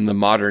in the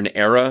modern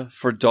era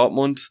for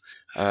Dortmund.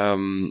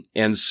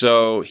 And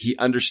so he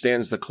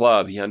understands the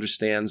club. He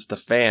understands the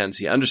fans.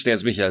 He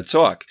understands Michael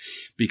Zorc,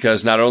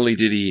 because not only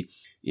did he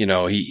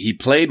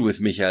played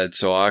with Michael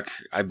Zorc.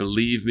 I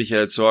believe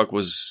Michael Zorc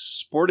was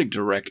sporting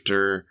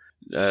director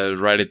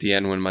right at the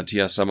end when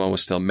Matthias Sammer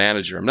was still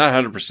manager. I'm not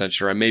 100%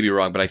 sure. I may be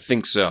wrong, but I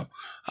think so.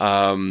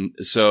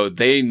 So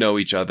they know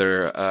each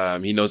other.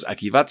 He knows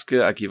Aki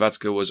Watzke. Aki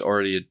Watzke was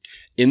already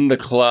in the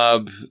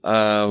club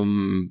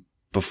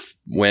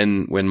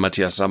when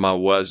Matthias Sammer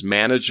was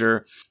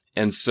manager.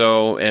 And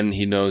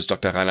he knows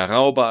Dr. Rainer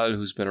Raubal,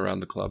 who's been around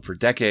the club for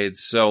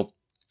decades. So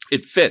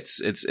it fits.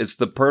 It's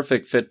the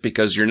perfect fit,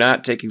 because you're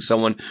not taking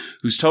someone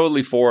who's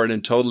totally foreign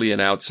and totally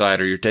an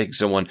outsider. You're taking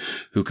someone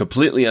who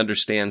completely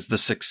understands the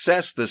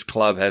success this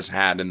club has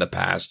had in the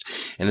past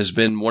and has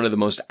been one of the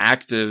most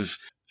active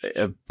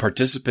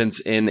participants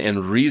in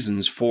and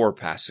reasons for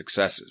past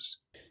successes.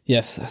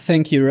 Yes,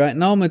 thank you. Right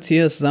now,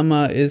 Matthias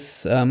Sammer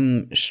is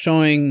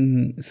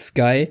showing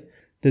Sky,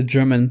 the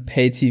German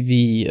pay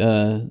TV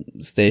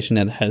station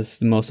that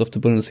has most of the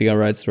Bundesliga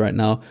rights right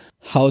now,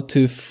 how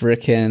to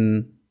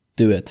frickin'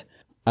 do it.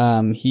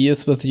 He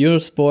is with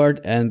Eurosport,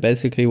 and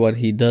basically what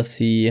he does,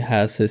 he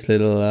has his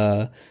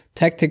little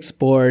tactics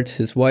board,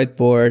 his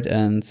whiteboard,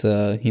 and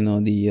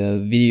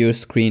the video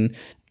screen,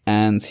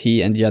 and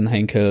he and Jan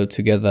Henkel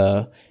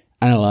together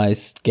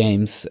analyze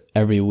games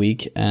every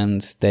week,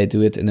 and they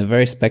do it in a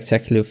very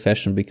spectacular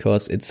fashion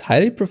because it's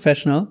highly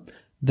professional.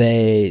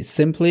 They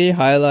simply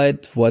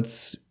highlight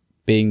what's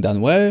being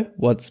done well,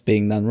 what's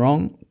being done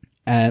wrong,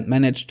 and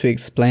manage to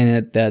explain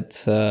it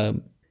that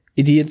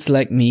idiots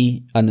like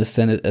me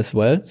understand it as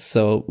well.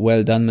 So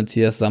well done,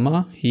 Matthias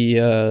Sammer. He,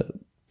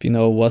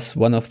 was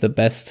one of the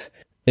best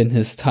in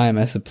his time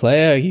as a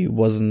player, he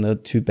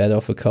wasn't too bad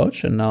of a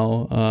coach. And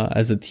now,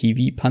 as a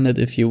TV pundit,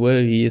 if you will,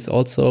 he is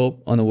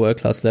also on a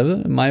world-class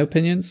level, in my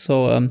opinion.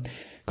 So,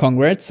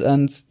 congrats.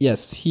 And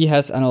yes, he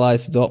has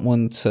analyzed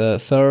Dortmund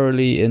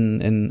thoroughly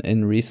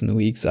in recent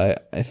weeks. I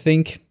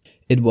think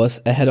it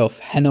was ahead of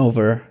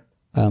Hanover.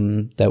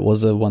 That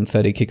was a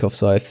 1:30 kickoff.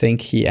 So I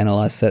think he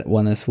analyzed that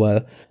one as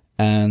well.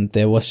 And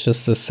there was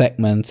just a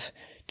segment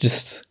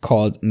just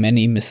called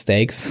Many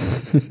Mistakes,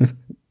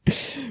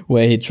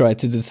 where he tried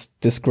to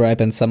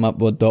describe and sum up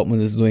what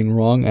Dortmund is doing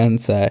wrong. And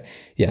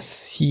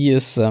yes, he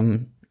is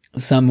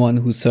someone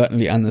who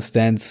certainly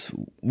understands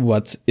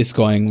what is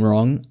going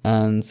wrong,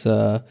 and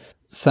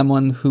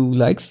someone who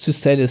likes to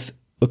say his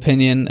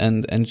opinion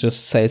and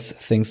just says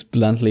things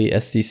bluntly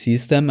as he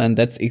sees them. And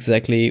that's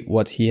exactly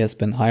what he has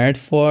been hired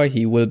for.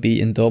 He will be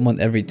in Dortmund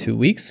every 2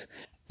 weeks,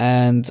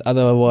 and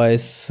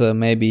otherwise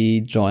maybe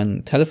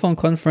join telephone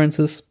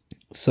conferences.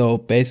 So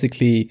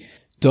basically,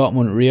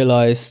 Dortmund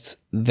realized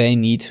they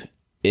need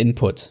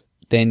input.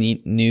 They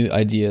need new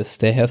ideas.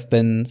 They have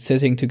been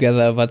sitting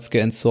together,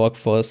 Watzke and Sorg,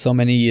 for so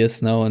many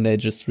years now, and they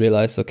just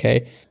realized,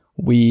 okay,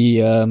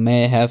 we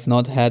may have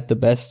not had the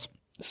best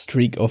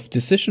streak of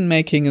decision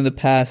making in the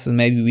past, and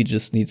maybe we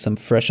just need some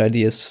fresh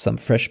ideas, some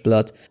fresh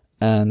blood.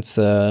 And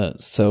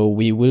so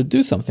we will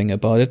do something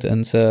about it.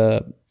 And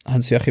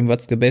Hans-Joachim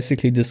Watzke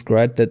basically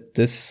described that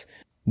this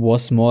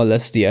was more or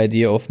less the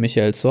idea of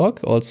Michael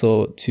Zorc,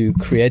 also to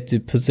create the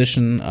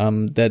position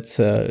that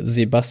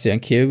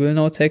Sebastian Kehl will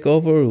now take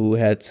over, who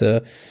had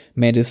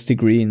made his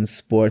degree in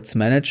sports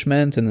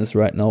management and is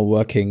right now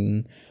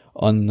working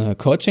on a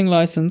coaching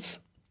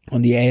license,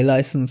 on the A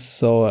license.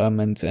 So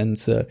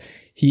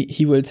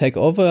he will take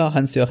over.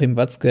 Hans-Joachim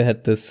Watzke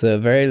had this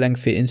very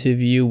lengthy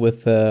interview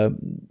with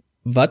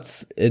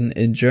Watz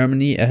in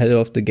Germany ahead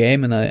of the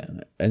game,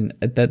 and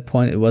at that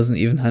point it wasn't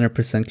even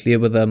 100% clear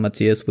whether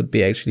Matthias would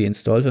be actually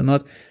installed or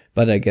not.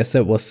 But I guess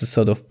that was the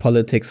sort of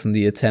politics and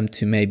the attempt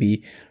to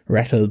maybe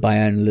rattle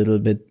Bayern a little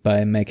bit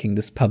by making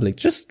this public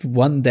just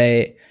one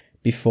day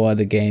before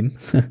the game.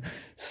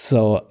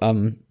 So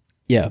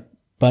yeah.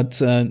 But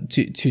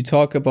to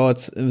talk about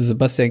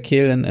Sebastian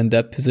Kehl and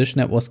that position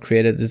that was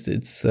created,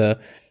 it's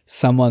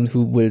someone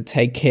who will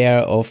take care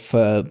of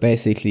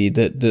basically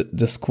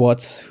the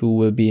squad, who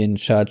will be in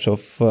charge of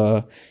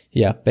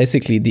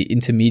basically the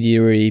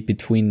intermediary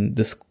between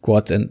the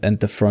squad and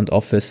the front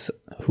office,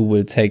 who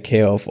will take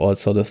care of all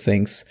sort of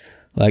things,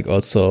 like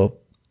also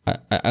I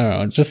don't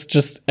know,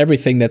 just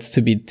everything that's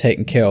to be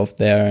taken care of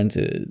there, and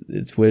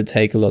it will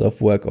take a lot of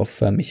work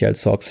off Michael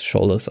Zorc's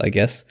shoulders, I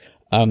guess.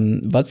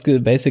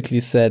 Watzke basically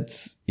said,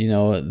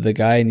 the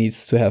guy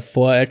needs to have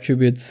 4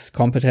 attributes: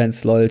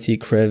 competence, loyalty,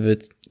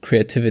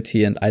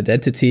 creativity, and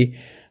identity.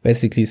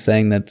 Basically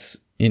saying that,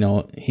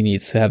 he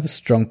needs to have a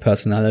strong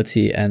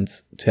personality and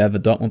to have a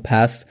Dortmund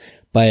past.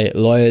 By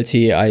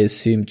loyalty, I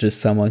assume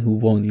just someone who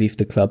won't leave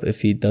the club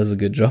if he does a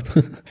good job,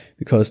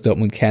 because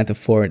Dortmund can't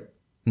afford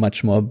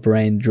much more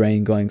brain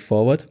drain going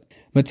forward.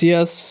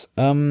 Matthias,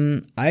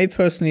 I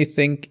personally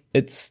think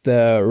it's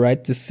the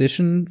right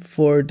decision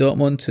for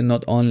Dortmund to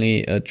not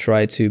only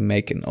try to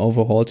make an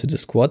overhaul to the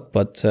squad,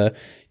 but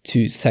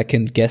to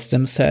second guess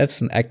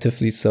themselves, and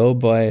actively so,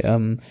 by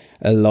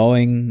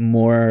allowing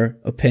more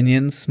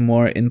opinions,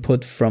 more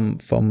input from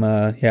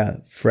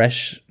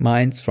fresh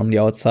minds from the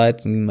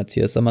outside, in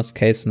Matthias Sommer's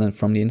case, and then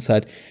from the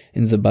inside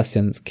in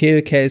Sebastian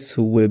Kehl case,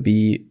 who will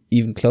be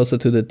even closer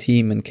to the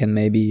team and can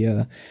maybe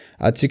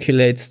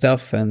articulate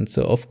stuff. And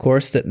so, of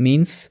course, that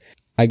means,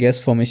 I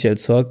guess, for Michael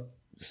Zorc,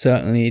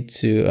 certainly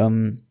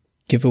to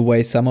give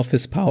away some of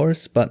his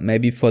powers, but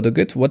maybe for the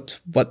good.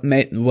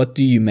 What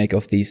do you make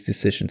of these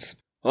decisions?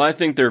 Well, I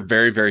think they're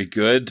very, very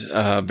good,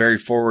 very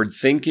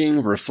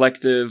forward-thinking,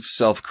 reflective,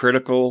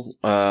 self-critical,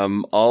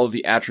 all of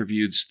the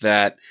attributes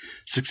that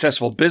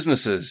successful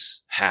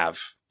businesses have.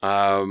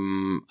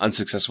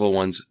 Unsuccessful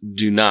ones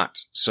do not.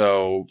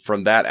 So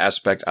from that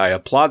aspect, I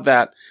applaud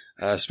that,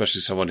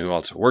 especially someone who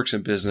also works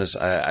in business.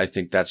 I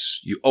think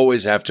you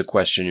always have to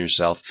question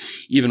yourself,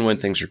 even when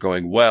things are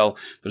going well,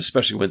 but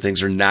especially when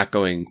things are not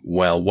going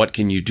well. What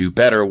can you do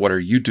better? What are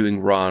you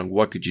doing wrong?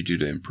 What could you do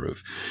to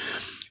improve?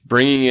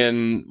 Bringing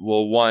in,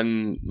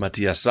 one,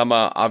 Matthias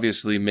Sammer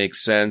obviously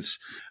makes sense.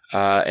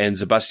 And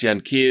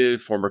Sebastian Kehl,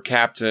 former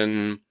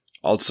captain,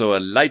 also a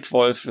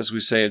Leitwolf, as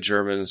we say in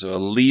German, so a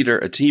leader,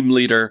 a team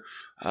leader,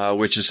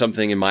 which is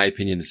something, in my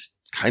opinion, is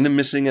kind of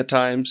missing at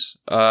times,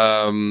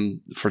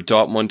 for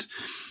Dortmund.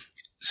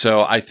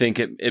 So I think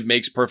it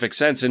makes perfect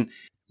sense. And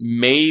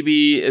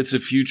maybe it's a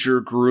future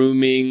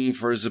grooming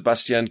for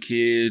Sebastian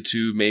Kehl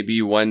to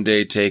maybe one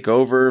day take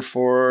over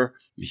for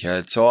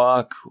Michael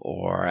Zorc,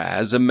 or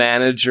as a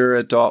manager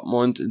at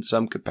Dortmund in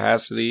some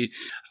capacity.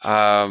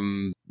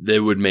 They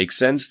would make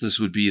sense. This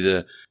would be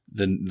the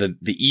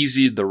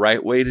easy, the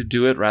right way to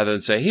do it, rather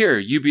than say, here,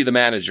 you be the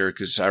manager.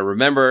 Because I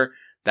remember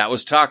that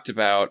was talked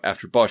about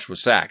after Bosch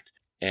was sacked,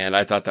 and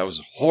I thought that was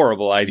a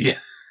horrible idea.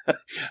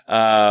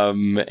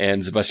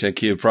 And Sebastian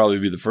Kehl would probably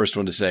be the first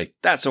one to say,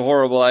 that's a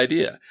horrible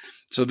idea.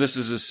 So this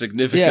is a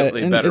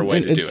significantly better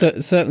way to do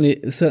it.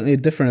 Certainly a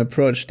different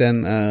approach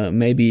than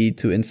maybe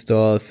to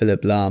install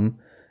Philipp Lahm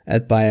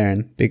at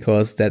Bayern,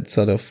 because that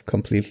sort of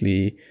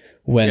completely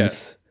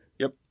went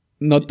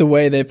not the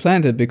way they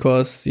planned it,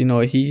 because, you know,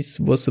 he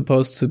was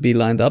supposed to be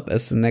lined up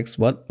as the next,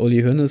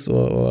 Uli Hoeneß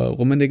or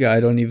Rummenigge, I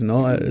don't even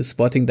know,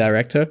 sporting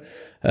director.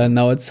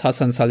 Now it's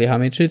Hasan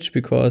Salihamidzic,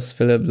 because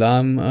Philipp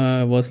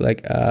Lahm was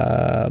like,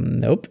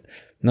 nope,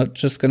 not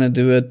just gonna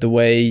do it the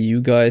way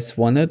you guys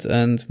want it,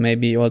 and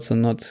maybe also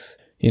not,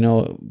 you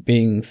know,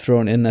 being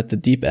thrown in at the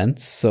deep end.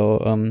 So,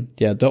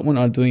 Dortmund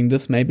are doing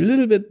this maybe a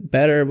little bit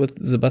better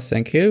with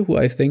Sebastian Kehl, who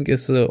I think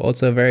is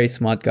also a very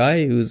smart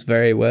guy, who's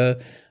very well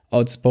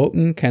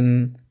outspoken,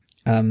 can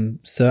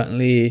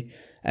certainly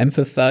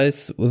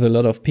empathize with a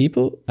lot of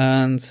people,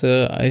 and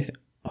I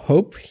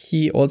hope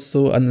he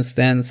also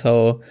understands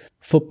how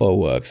football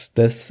works.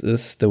 This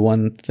is the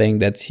one thing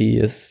that he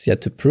is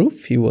yet to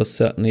prove. He was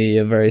certainly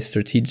a very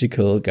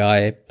strategical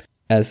guy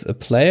as a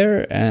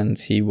player, and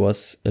he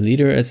was a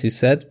leader, as you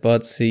said,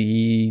 but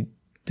he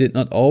did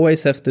not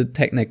always have the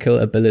technical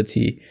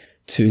ability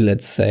to,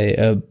 let's say,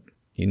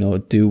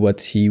 do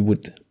what he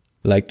would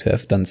like to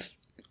have done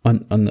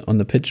on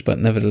the pitch. But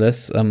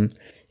nevertheless, I'm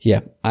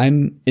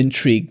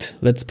intrigued.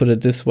 Let's put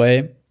it this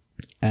way.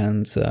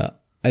 And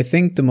I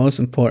think the most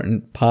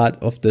important part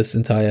of this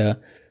entire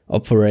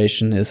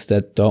operation is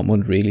that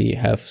Dortmund really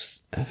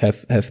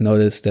have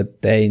noticed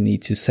that they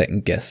need to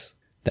second guess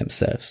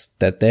themselves,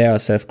 that they are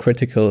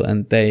self-critical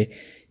and they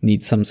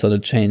need some sort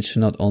of change,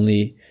 not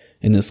only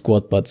in the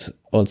squad, but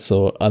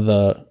also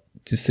other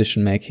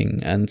decision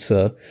making. And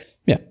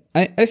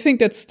I think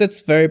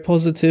that's very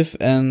positive.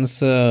 And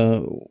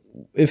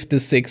if the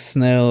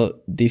 6-0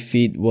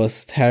 defeat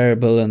was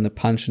terrible and a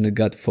punch in the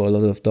gut for a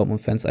lot of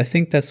Dortmund fans, I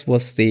think that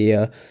was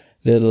the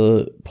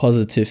little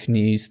positive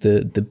news,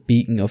 the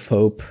beacon of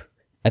hope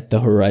at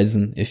the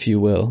horizon, if you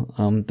will,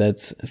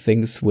 that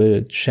things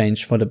will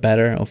change for the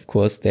better. Of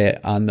course, there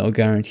are no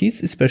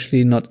guarantees,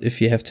 especially not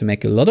if you have to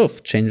make a lot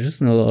of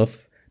changes and a lot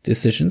of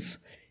decisions.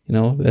 You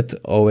know, that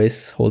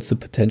always holds the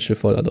potential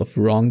for a lot of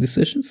wrong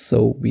decisions.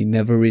 So we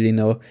never really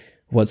know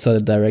what sort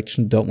of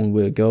direction Dortmund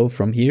will go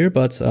from here.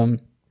 But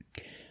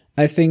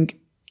I think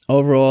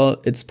overall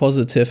it's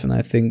positive, and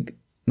I think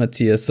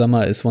Matthias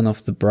Sammer is one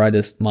of the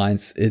brightest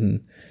minds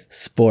in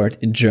sport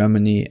in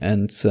Germany,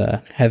 and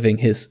having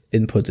his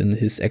input and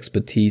his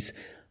expertise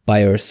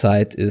by your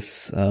side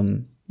is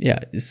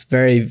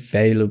very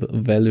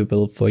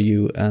valuable for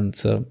you,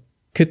 and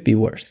could be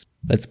worse.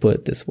 Let's put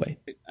it this way.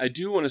 I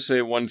do want to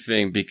say one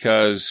thing,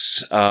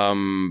 because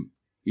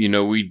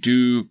we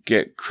do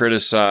get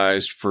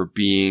criticized for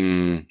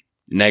being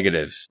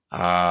negative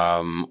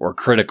or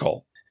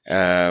critical.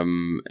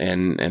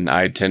 And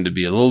I tend to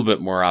be a little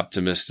bit more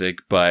optimistic,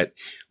 but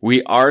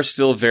we are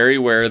still very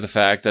aware of the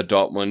fact that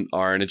Dortmund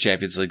are in a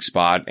Champions League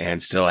spot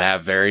and still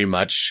have very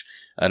much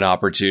an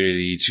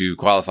opportunity to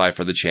qualify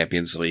for the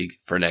Champions League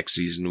for next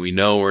season. We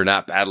know we're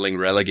not battling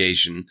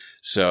relegation,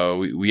 so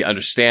we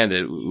understand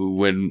it.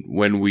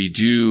 When we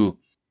do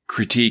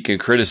critique and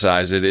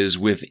criticize, it is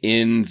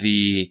within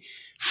the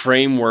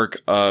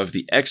framework of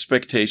the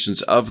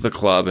expectations of the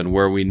club and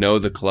where we know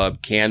the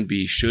club can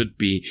be, should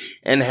be,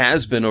 and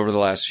has been over the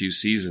last few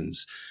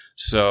seasons.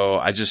 So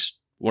I just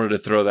wanted to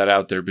throw that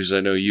out there, because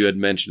I know you had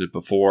mentioned it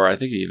before. I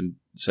think you even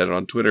said it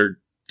on Twitter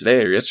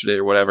today or yesterday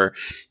or whatever,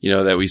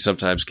 that we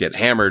sometimes get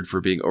hammered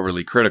for being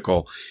overly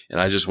critical.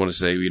 And I just want to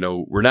say,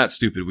 we're not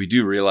stupid. We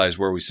do realize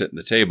where we sit in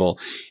the table,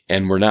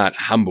 and we're not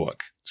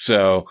Hamburg.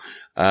 So,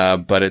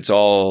 but it's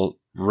all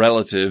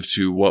relative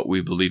to what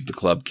we believe the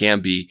club can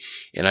be.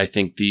 And I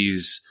think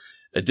these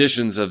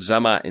additions of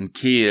Sammer and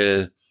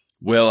Kehl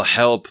will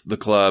help the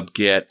club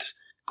get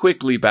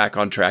quickly back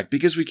on track,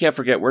 because we can't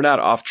forget we're not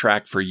off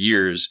track for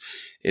years.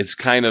 It's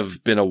kind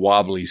of been a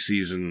wobbly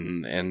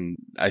season, and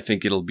I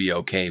think it'll be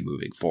okay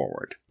moving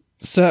forward.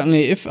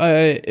 Certainly, if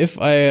I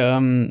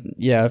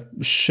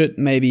should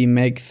maybe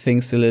make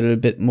things a little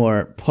bit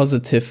more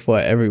positive for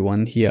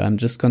everyone here, I'm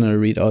just gonna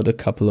read out a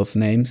couple of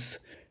names.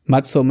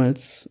 Mats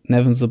Hummels,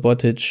 Neven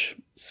Subotic,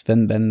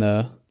 Sven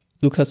Bender,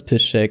 Lukas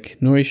Piszczek,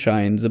 Nuri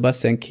Sahin,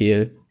 Sebastian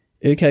Kehl,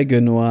 Ilkay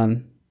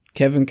Gündoğan,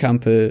 Kevin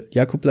Campbell,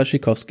 Jakub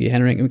Blaszczykowski,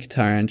 Henrik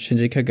Mkhitaryan,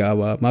 Shinji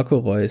Kagawa, Marco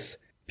Reus,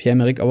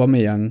 Pierre-Emerick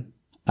Aubameyang.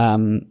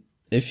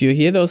 If you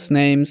hear those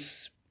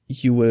names,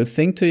 you will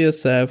think to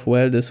yourself,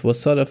 well, this was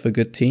sort of a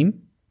good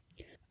team.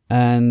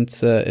 And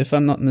if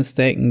I'm not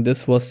mistaken,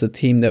 this was the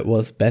team that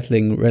was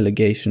battling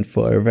relegation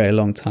for a very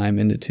long time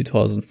in the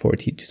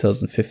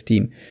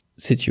 2014-2015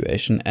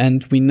 situation.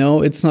 And we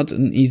know it's not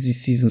an easy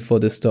season for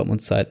this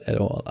Dortmund side at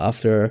all.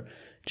 After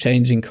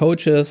changing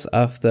coaches,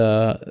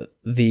 after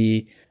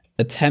the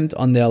attempt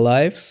on their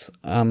lives,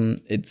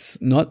 it's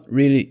not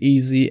really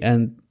easy.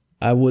 And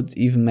I would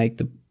even make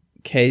the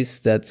case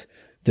that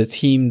the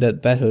team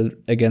that battled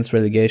against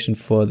relegation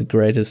for the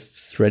greatest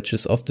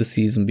stretches of the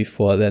season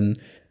before then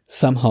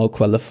somehow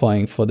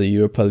qualifying for the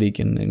Europa League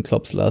in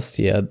Klopp's last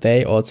year,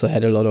 they also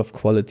had a lot of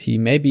quality,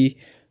 maybe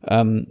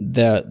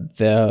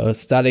Their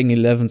starting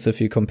 11s,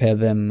 if you compare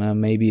them,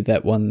 maybe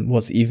that one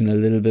was even a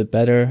little bit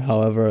better.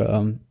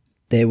 However,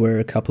 there were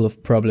a couple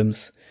of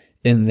problems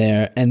in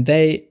there, and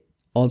they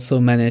also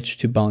managed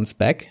to bounce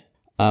back.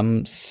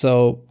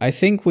 So I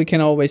think we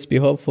can always be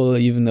hopeful,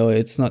 even though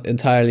it's not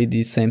entirely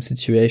the same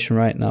situation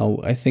right now.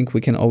 I think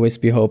we can always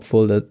be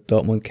hopeful that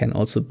Dortmund can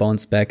also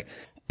bounce back,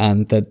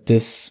 and that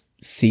this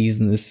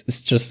season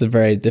is just a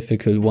very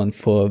difficult one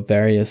for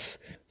various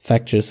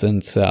factors.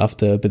 And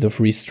after a bit of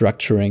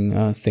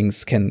restructuring,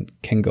 things can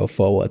go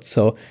forward.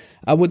 So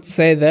I would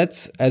say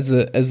that as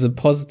a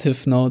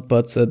positive note,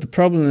 but the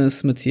problem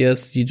is,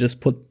 Matthias, you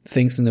just put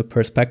things into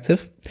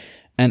perspective.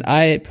 And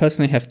I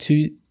personally have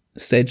two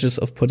stages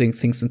of putting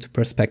things into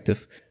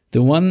perspective.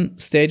 The one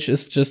stage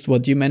is just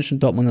what you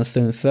mentioned. Dortmund are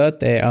still in third.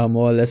 They are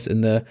more or less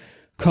in the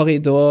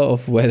corridor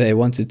of where they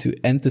wanted to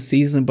end the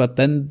season. But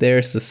then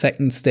there's the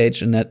second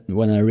stage, and that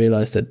when I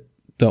realized that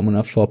Dortmund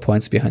are 4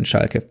 points behind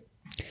Schalke.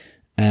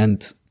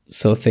 And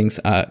so things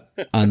are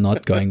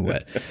not going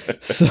well.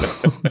 So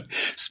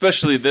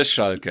especially this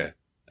Schalke.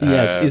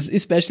 Yes,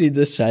 especially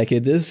this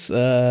Schalke. This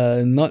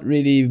not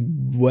really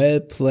well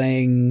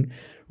playing,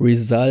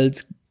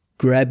 result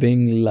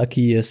grabbing,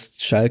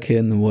 luckiest Schalke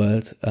in the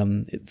world.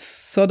 It's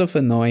sort of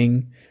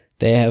annoying.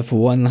 They have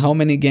won how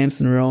many games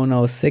in a row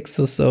now? 6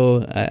 or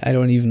so. I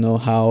don't even know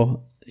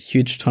how.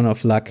 Huge ton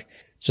of luck.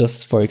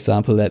 Just for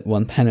example, that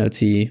one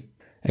penalty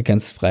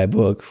against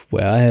Freiburg,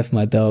 where I have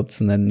my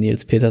doubts, and then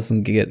Niels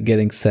Petersen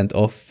getting sent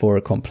off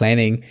for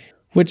complaining,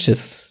 which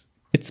is,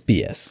 it's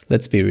BS.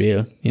 Let's be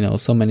real. You know,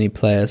 so many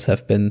players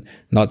have been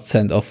not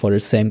sent off for the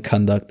same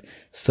conduct.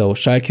 So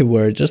Schalke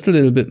were just a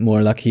little bit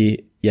more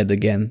lucky yet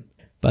again.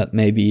 But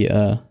maybe,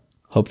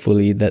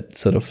 hopefully that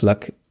sort of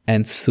luck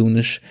ends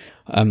soonish.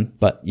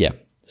 But yeah,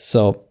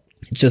 so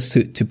just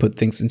to put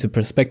things into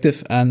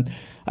perspective. And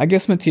I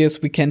guess, Matthias,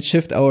 we can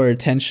shift our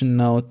attention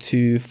now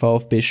to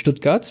VfB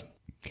Stuttgart.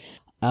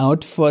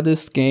 Out for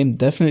this game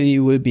definitely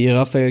will be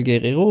Rafael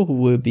Guerreiro, who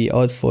will be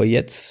out for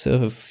yet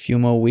a few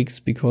more weeks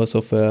because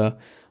of a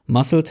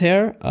muscle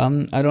tear.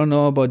 I don't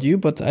know about you,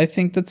 but I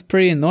think that's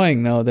pretty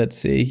annoying now that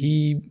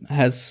he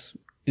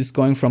is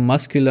going from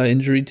muscular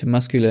injury to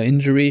muscular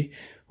injury.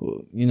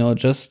 You know,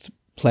 just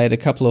played a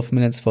couple of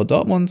minutes for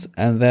Dortmund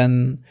and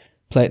then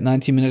played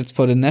 90 minutes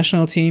for the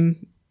national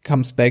team,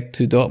 comes back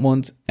to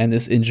Dortmund and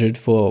is injured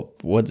for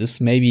what is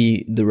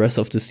maybe the rest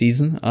of the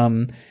season.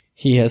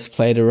 He has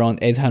played around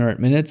 800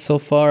 minutes so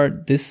far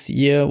this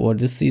year or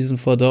this season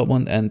for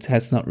Dortmund and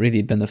has not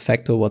really been a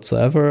factor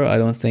whatsoever. I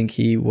don't think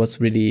he was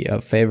really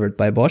favored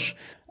by Bosch.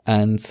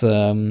 And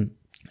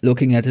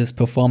looking at his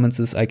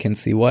performances, I can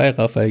see why.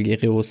 Rafael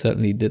Guerreiro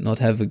certainly did not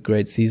have a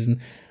great season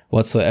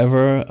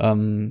whatsoever.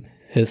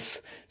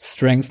 His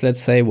strengths,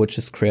 let's say, which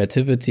is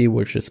creativity,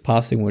 which is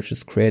passing, which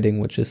is creating,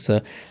 which is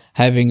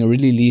having a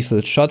really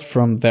lethal shot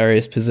from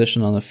various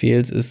positions on the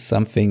field, is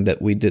something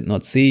that we did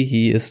not see.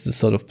 He is the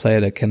sort of player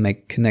that can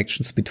make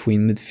connections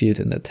between midfield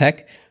and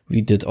attack.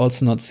 We did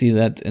also not see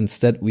that.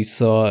 Instead, we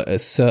saw a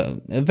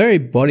very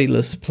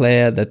bodiless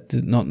player that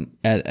did not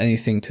add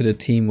anything to the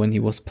team when he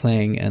was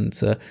playing, and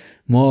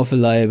more of a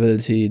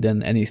liability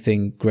than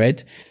anything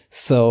great.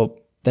 So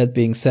that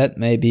being said,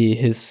 maybe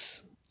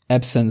his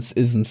absence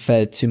isn't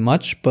felt too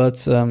much,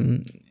 but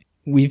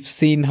we've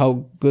seen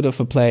how good of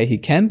a player he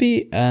can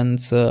be, and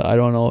I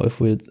don't know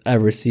if we'll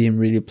ever see him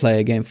really play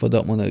a game for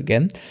Dortmund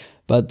again.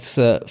 But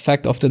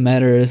fact of the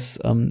matter is,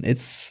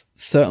 it's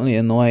certainly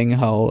annoying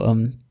how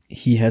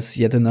he has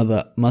yet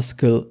another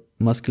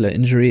muscular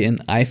injury,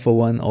 and I, for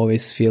one,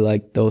 always feel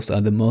like those are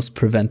the most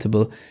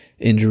preventable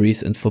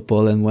injuries in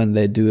football, and when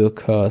they do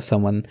occur,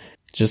 someone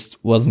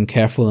just wasn't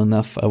careful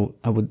enough.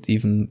 I would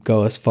even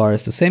go as far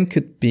as the same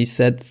could be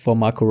said for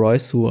Marco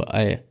Reus, who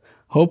I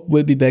hope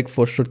will be back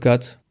for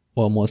Stuttgart,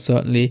 or more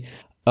certainly.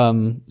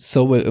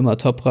 So will Ömer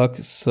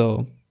Toprak.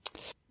 So,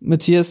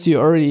 Matthias, you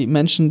already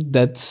mentioned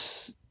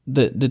that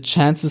the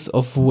chances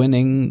of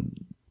winning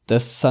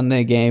the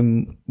Sunday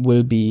game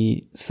will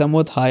be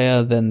somewhat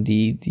higher than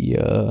the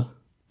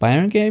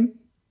Bayern game.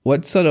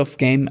 What sort of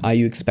game are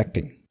you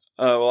expecting?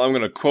 Well, I'm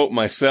going to quote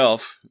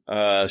myself,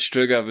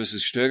 Stöger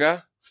versus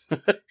Stöger.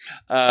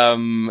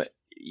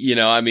 You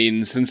know, I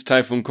mean, since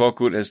Taifun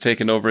Korkut has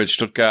taken over at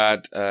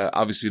Stuttgart,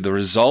 obviously the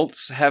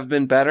results have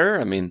been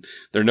better. I mean,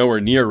 they're nowhere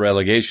near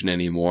relegation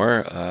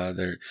anymore.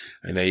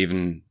 They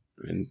even,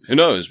 who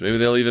knows, maybe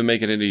they'll even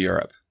make it into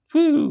Europe.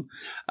 Woo!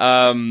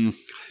 Another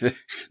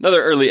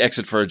early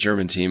exit for a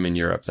German team in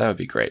Europe. That would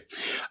be great.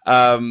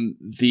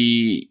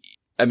 We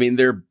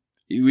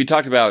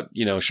talked about,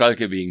 you know,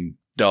 Schalke being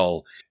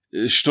dull.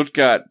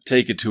 Stuttgart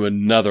take it to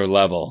another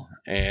level,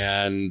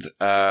 and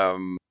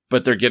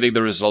but they're getting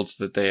the results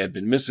that they had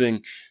been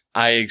missing.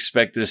 I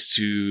expect this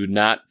to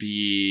not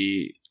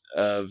be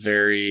a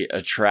very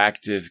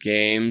attractive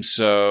game.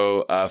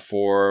 So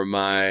for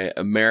my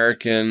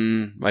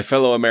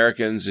fellow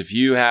Americans, if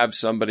you have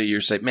somebody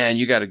you're saying, man,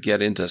 you got to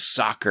get into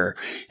soccer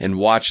and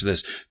watch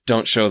this,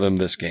 don't show them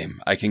this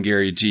game. I can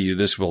guarantee you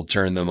this will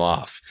turn them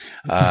off.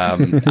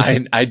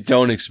 I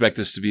don't expect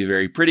this to be a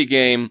very pretty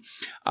game.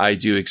 I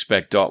do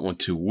expect Dortmund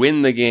to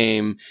win the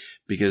game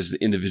because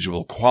the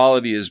individual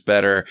quality is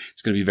better.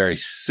 It's going to be very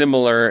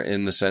similar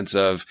in the sense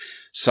of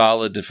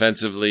solid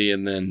defensively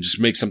and then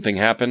just make something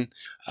happen.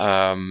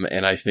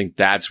 And I think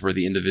that's where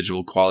the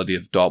individual quality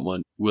of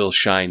Dortmund will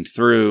shine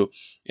through.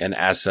 And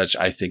as such,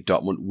 I think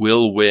Dortmund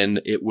will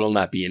win. It will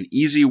not be an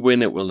easy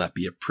win. It will not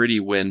be a pretty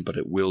win, but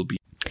it will be.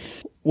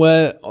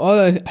 Well, all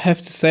I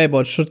have to say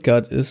about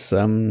Stuttgart is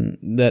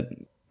that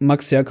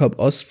Max Jakob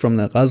Ost from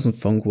the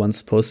Rasenfunk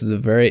once posted a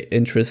very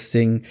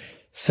interesting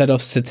set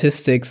of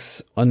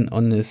statistics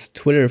on his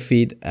Twitter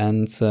feed.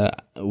 And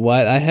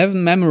while I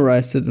haven't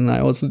memorized it, and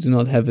I also do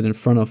not have it in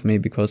front of me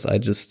because I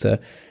just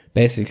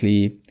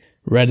basically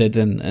read it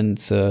and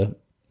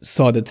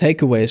saw the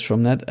takeaways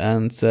from that.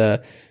 And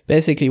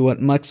basically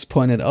what Max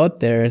pointed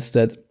out there is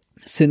that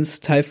since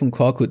Tayfun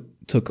Korkut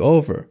took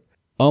over,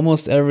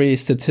 almost every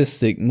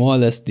statistic more or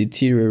less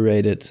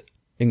deteriorated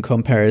in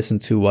comparison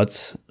to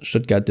what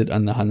Stuttgart did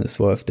under Hannes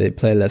Wolf. They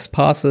play less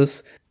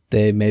passes,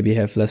 they maybe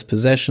have less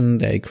possession,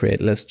 they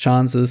create less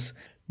chances,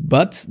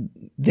 but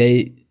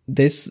they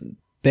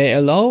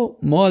allow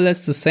more or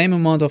less the same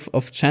amount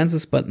of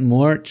chances, but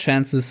more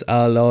chances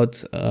are allowed,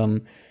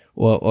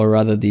 or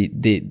rather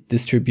the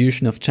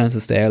distribution of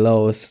chances they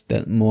allow is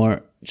that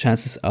more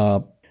chances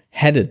are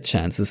headed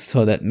chances.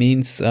 So that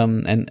means,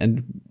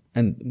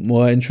 and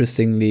more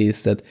interestingly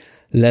is that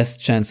less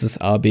chances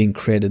are being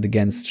created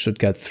against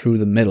Stuttgart through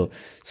the middle.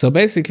 So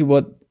basically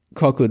what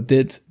Korkut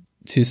did,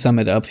 to sum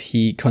it up,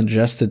 he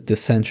congested the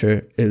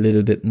center a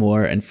little bit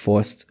more and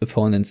forced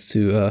opponents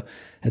to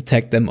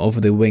attack them over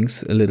the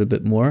wings a little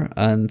bit more.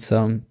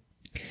 And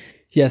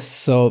yes,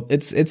 so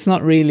it's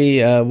not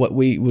really what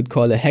we would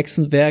call a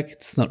Hexenwerk.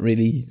 It's not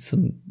really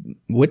some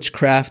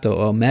witchcraft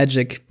or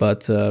magic,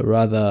 but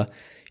rather,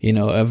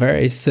 a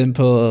very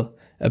simple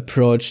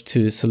approach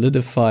to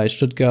solidify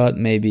Stuttgart.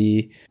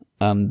 Maybe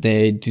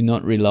they do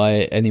not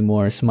rely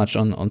anymore as much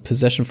on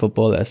possession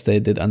football as they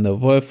did under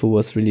Wolf, who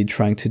was really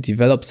trying to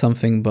develop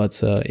something.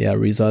 But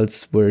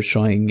results were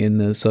showing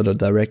in a sort of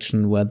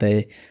direction where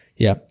they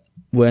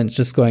weren't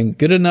just going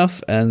good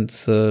enough. And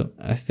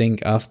I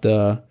think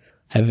after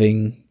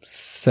having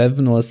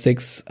 7 or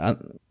 6,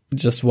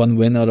 just one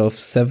win out of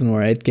 7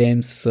 or 8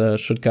 games,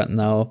 Stuttgart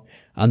now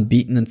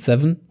unbeaten in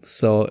 7.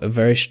 So a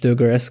very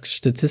Stöger-esque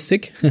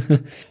statistic.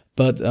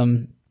 But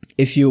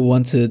if you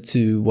wanted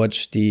to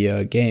watch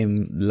the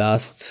game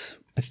last,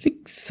 I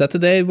think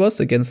Saturday it was,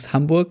 against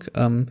Hamburg,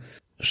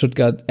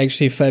 Stuttgart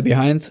actually fell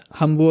behind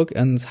Hamburg,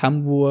 and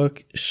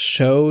Hamburg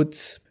showed,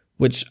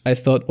 which I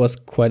thought was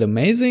quite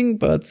amazing,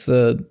 but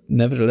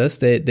nevertheless,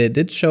 they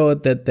did show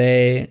that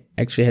they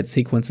actually had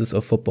sequences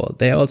of football.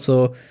 They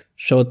also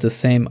showed the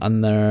same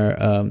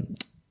under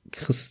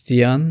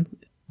Christian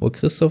or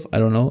Christoph, I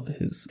don't know.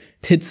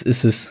 Titz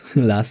is his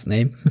last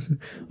name.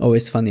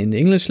 Always funny in the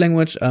English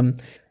language.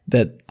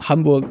 That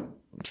Hamburg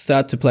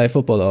start to play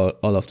football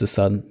all of the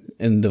sudden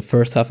in the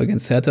first half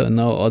against Hertha and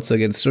now also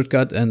against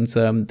Stuttgart. And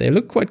they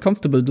look quite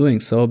comfortable doing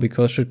so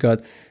because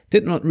Stuttgart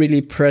did not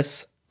really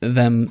press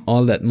them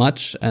all that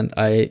much. And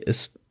I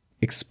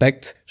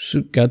expect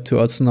Stuttgart to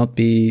also not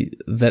be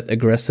that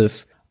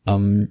aggressive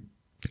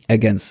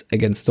against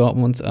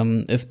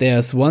Dortmund. If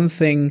there's one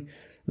thing,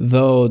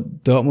 though,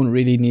 Dortmund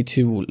really need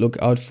to look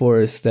out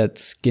for is that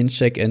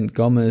Ginczek and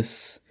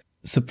Gomez,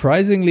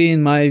 surprisingly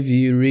in my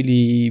view,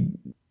 really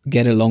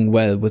get along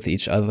well with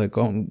each other.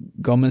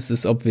 Gomez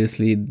is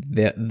obviously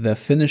the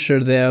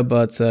finisher there,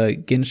 but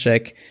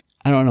Ginczek,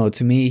 I don't know,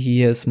 to me he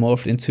has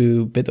morphed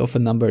into a bit of a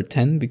number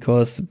 10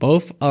 because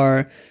both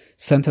are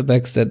center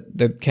backs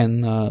that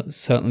can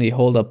certainly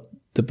hold up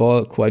the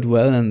ball quite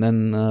well and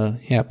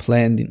then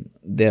play in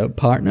their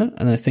partner,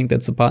 and I think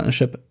that's a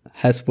partnership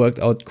has worked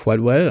out quite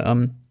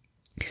well.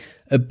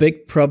 A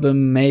big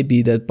problem may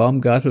be that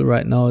Baumgartel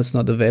right now is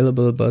not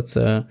available, but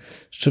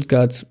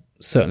Stuttgart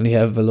certainly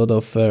have a lot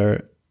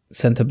of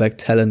center-back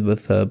talent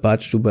with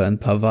Badstuber and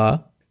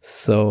Pavard.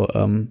 So,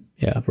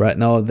 right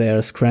now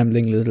they're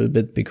scrambling a little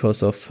bit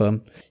because of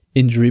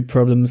injury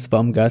problems.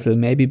 Baumgartel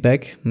may be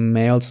back,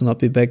 may also not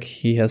be back.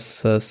 He has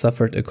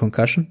suffered a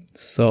concussion.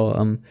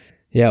 So,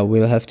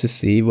 we'll have to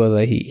see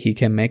whether he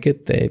can make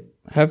it. They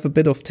have a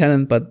bit of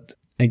talent, but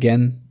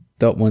again,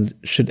 Dortmund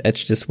should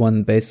edge this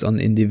one based on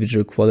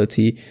individual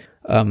quality.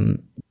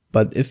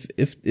 But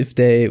if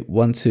they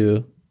want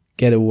to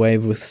get away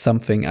with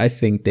something, I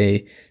think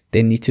they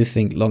need to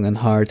think long and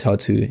hard how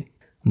to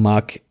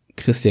mark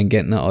Christian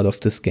Gentner out of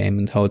this game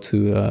and how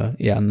to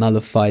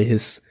nullify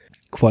his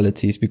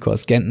qualities,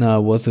 because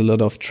Gentner was a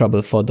lot of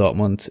trouble for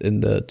Dortmund in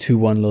the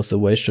 2-1 loss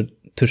away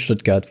to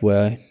Stuttgart,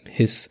 where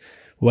his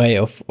way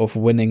of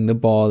winning the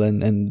ball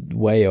and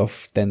way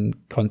of then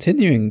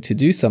continuing to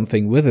do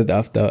something with it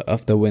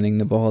after winning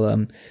the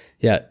ball,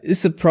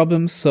 is a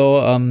problem.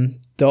 So,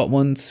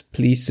 Dortmund,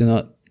 please do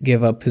not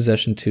give up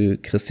possession to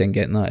Christian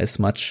Gentner as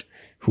much,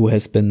 who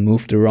has been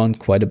moved around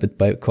quite a bit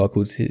by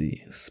Korkut.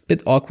 It's a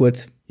bit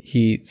awkward.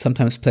 he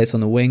sometimes plays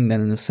on the wing,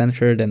 then in the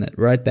center, then at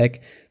right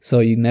back. So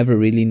you never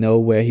really know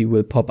where he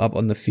will pop up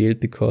on the field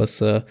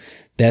because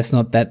there's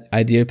not that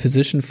ideal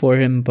position for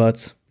him.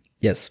 But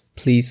yes,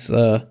 please,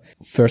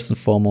 first and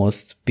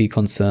foremost, be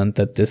concerned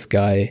that this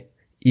guy,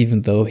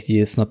 even though he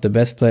is not the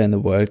best player in the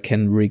world,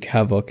 can wreak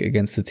havoc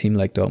against a team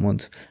like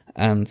Dortmund.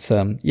 And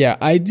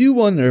I do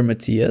wonder,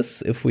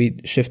 Matthias, if we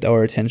shift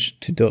our attention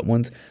to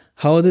Dortmund,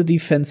 how the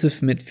defensive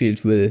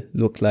midfield will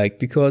look like,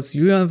 because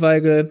Julian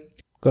Weigl,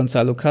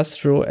 Gonzalo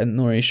Castro and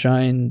Nuri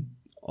Sahin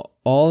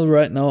all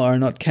right now are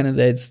not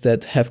candidates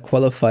that have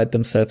qualified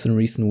themselves in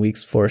recent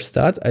weeks for a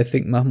start. I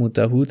think Mahmoud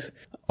Dahoud,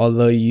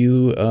 although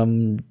you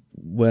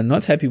were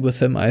not happy with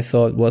him, I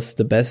thought was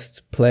the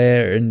best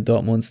player in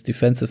Dortmund's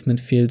defensive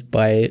midfield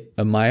by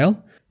a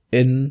mile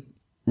in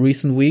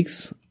recent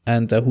weeks.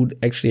 And Dahoud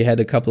actually had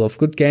a couple of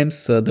good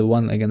games. The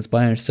one against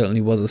Bayern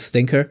certainly was a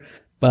stinker.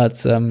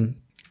 But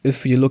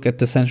if you look at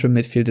the central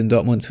midfield in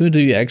Dortmund, who do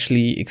you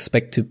actually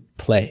expect to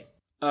play?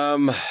 I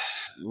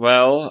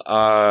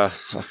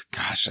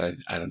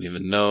don't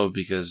even know,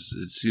 because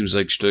it seems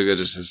like Stöger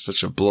just has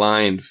such a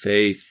blind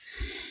faith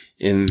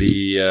in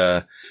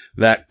the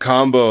that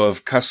combo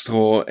of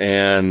Castro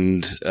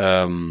and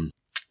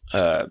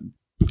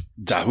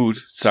Dahoud.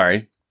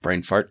 Sorry,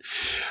 brain fart.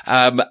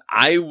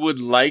 I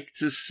would like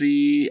to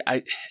see.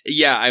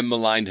 I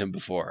maligned him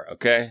before.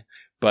 Okay.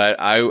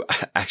 But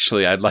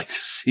I'd like to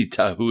see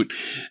Dahoud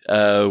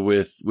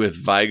with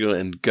Weigl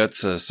and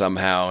Götze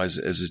somehow as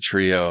a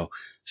trio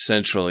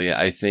centrally.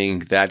 I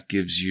think that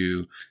gives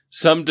you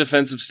some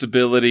defensive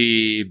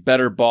stability,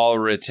 better ball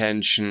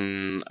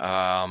retention,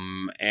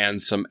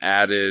 and some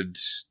added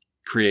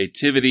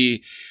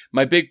creativity.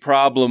 My big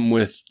problem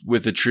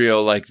with a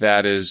trio like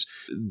that is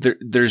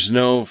there's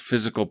no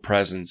physical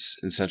presence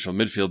in central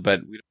midfield,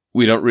 but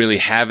we don't really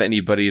have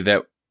anybody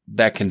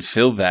that can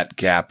fill that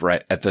gap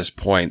right at this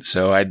point.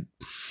 So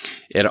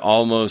it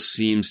almost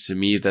seems to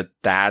me that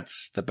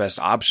that's the best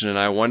option. And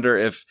I wonder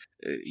if,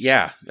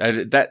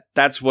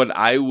 that's what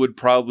I would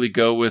probably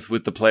go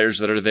with the players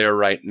that are there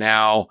right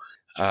now.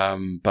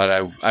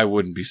 But I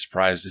wouldn't be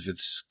surprised if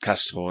it's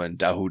Castro and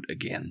Dahoud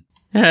again.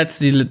 Yeah, that's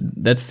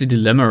the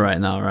dilemma right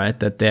now, right?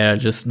 That there are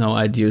just no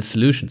ideal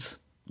solutions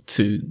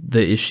to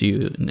the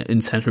issue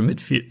in central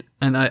midfield.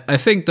 And I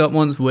think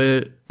Dortmund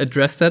will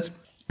address that.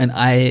 And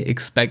I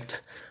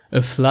expect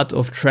a flood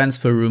of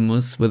transfer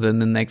rumors within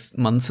the next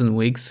months and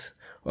weeks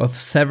of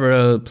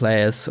several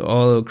players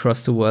all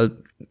across the world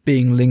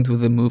being linked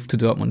with a move to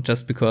Dortmund,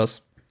 just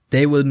because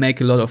they will make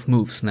a lot of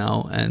moves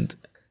now and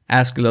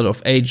ask a lot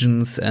of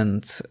agents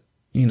and,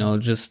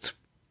 just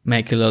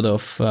make a lot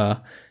of,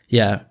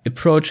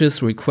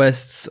 approaches,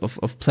 requests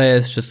of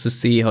players just to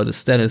see how the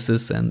status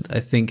is. And I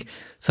think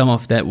some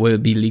of that will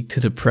be leaked to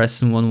the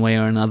press in one way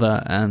or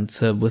another. And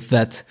with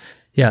that,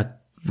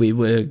 we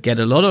will get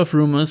a lot of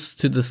rumors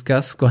to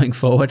discuss going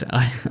forward,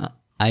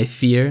 I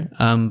fear.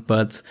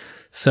 But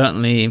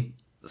certainly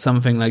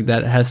something like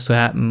that has to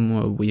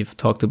happen. We've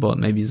talked about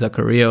maybe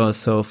Zakaria or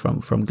so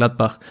from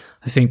Gladbach.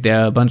 I think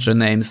there are a bunch of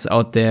names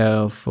out there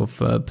of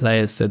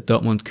players that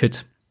Dortmund could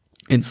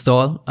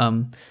install.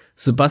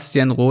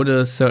 Sebastian Rode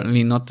is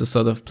certainly not the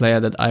sort of player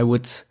that I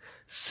would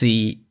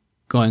see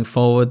going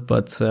forward,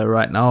 but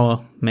right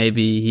now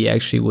maybe he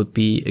actually would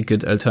be a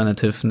good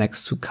alternative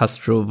next to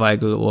Castro,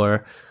 Weigl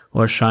or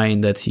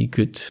Sahin, that he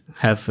could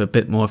have a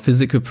bit more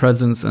physical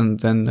presence and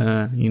then,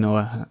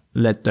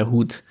 let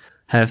Dahoud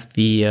have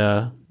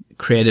the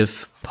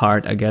creative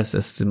part, I guess,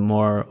 as the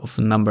more of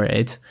a number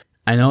 8.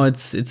 I know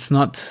it's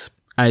not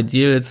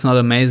ideal, it's not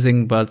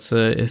amazing, but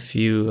if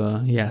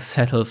you,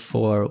 settle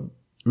for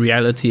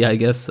reality, I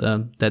guess,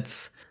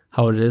 that's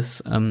how it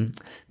is.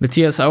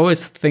 Matthias, I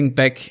always think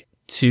back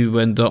to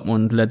when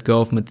Dortmund let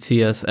go of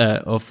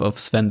of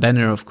Sven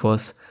Bender, of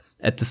course,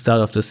 at the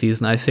start of the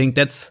season. I think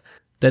that's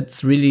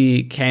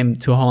really came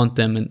to haunt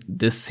them in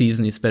this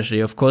season, especially.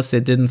 Of course, they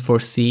didn't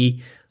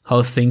foresee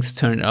how things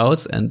turned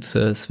out, and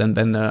Sven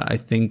Bender, I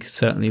think,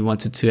 certainly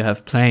wanted to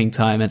have playing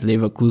time at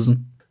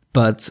Leverkusen.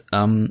 But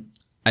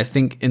I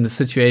think in the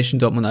situation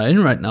Dortmund are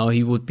in right now,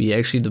 he would be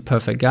actually the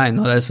perfect guy,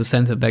 not as a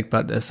center back,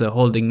 but as a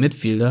holding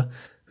midfielder,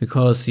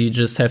 because you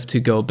just have to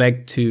go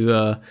back to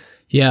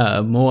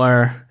a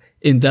more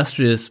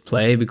industrious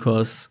play,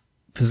 because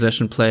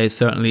possession play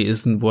certainly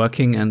isn't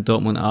working, and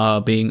Dortmund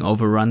are being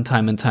overrun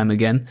time and time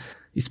again,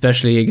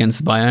 especially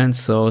against Bayern.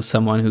 So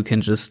someone who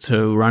can just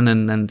run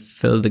and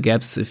fill the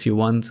gaps if you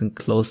want and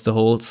close the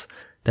holes.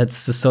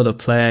 That's the sort of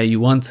player you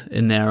want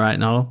in there right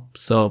now.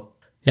 So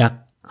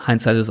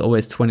hindsight is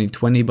always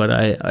 20/20, but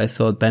I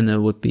thought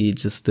Bender would be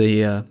just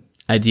the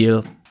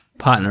ideal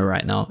partner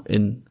right now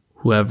in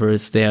whoever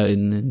is there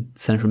in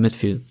central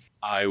midfield.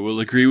 I will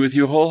agree with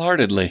you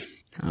wholeheartedly.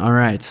 All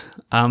right.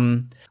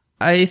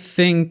 I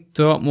think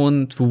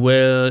Dortmund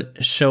will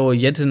show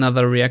yet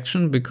another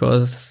reaction,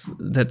 because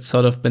that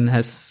sort of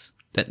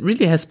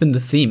really has been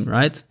the theme,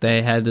 right?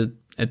 They had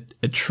an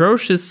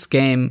atrocious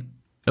game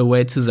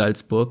away to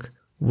Salzburg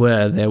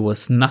where there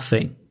was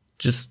nothing.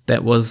 Just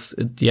that was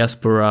a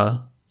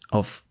diaspora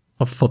of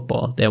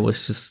football. There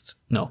was just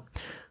no.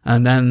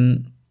 And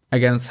then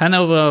against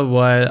Hanover,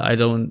 while I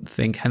don't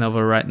think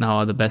Hanover right now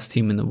are the best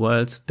team in the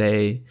world,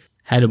 they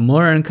had a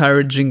more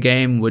encouraging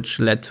game, which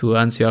led to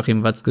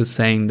Hans-Joachim Watzke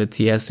saying that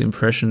he has the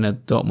impression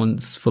that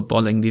Dortmund's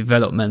footballing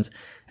development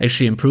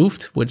actually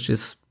improved, which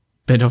is a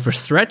bit of a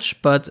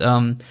stretch, but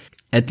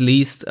at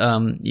least,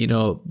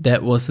 that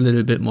was a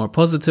little bit more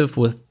positive,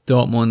 with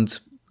Dortmund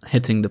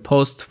hitting the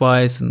post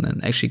twice and then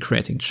actually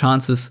creating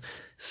chances.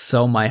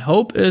 So my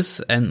hope is,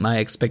 and my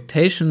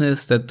expectation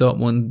is, that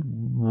Dortmund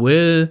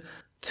will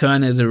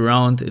turn it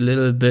around a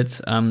little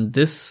bit.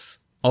 This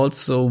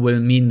also will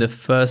mean the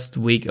first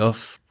week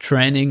of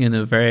training in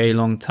a very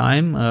long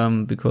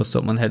time, because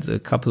Dortmund had a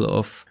couple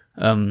of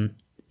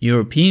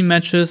European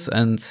matches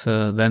and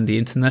then the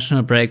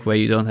international break where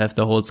you don't have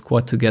the whole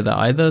squad together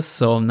either.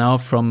 So now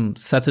from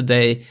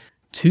Saturday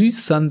to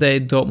Sunday,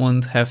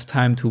 Dortmund have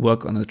time to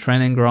work on the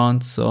training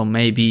ground. So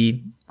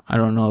maybe, I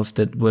don't know if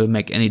that will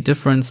make any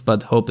difference,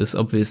 but hope is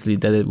obviously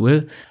that it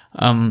will.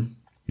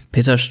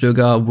 Peter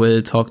Stöger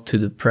will talk to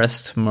the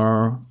press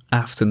tomorrow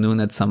afternoon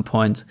at some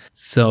point.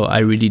 So I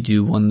really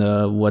do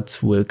wonder what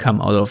will come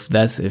out of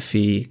that, if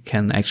he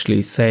can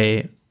actually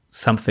say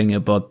something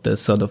about the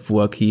sort of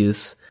work he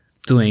is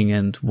doing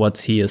and what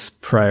he is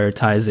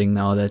prioritizing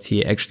now that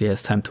he actually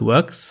has time to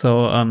work.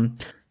 So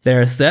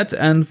there's that,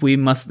 and we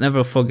must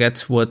never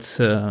forget what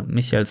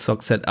Michael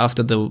Sock said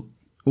after the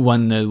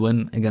 1-0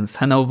 win against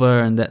Hanover,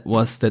 and that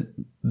was that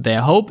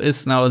their hope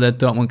is now that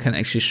Dortmund can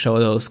actually show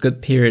those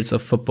good periods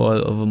of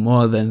football over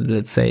more than,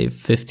 let's say,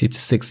 50 to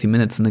 60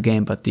 minutes in the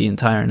game, but the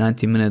entire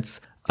 90 minutes,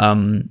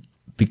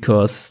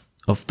 because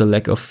of the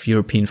lack of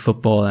European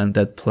football, and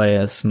that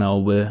players now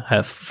will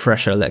have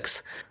fresher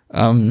legs.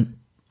 I'm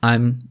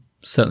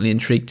certainly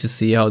intrigued to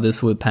see how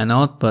this will pan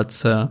out,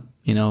 but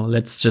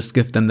let's just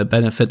give them the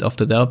benefit of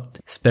the doubt,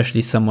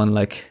 especially someone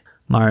like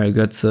Mario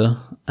Götze.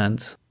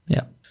 And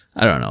yeah,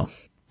 I don't know,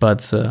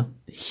 but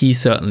he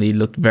certainly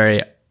looked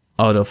very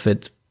out of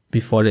it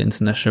before the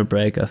international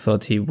break. I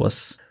thought he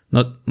was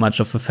not much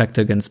of a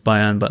factor against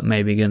Bayern, but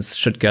maybe against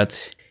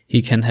Stuttgart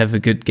he can have a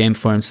good game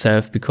for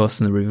himself, because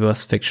in the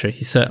reverse fixture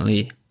he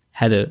certainly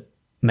had a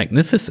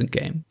magnificent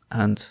game,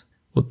 and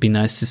would be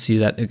nice to see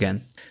that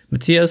again.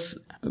 Matthias,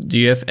 do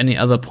you have any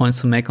other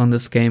points to make on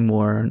this game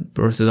or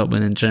Borussia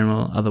Dortmund in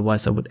general?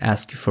 Otherwise, I would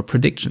ask you for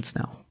predictions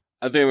now.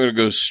 I think I'm going to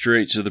go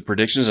straight to the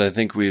predictions. I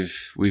think we've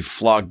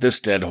flogged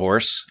this dead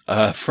horse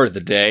for the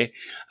day,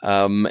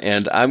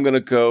 and I'm going to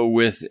go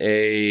with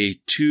a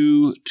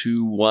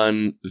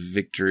 2-1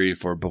 victory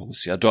for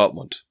Borussia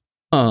Dortmund.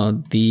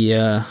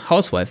 The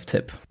housewife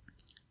tip.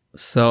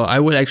 So I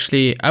would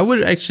actually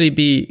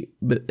be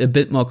a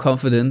bit more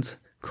confident,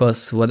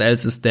 because what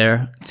else is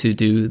there to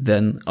do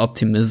than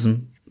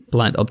optimism?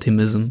 Blind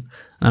optimism.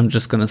 I'm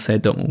just gonna say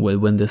Dortmund will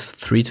win this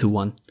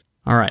 3-1.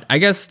 All right, I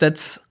guess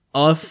that's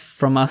all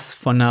from us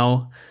for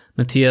now.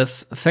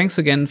 Matthias, thanks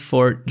again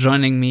for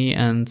joining me,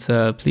 and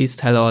please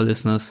tell our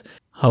listeners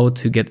how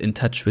to get in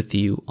touch with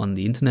you on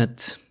the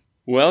internet.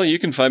 Well, you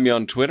can find me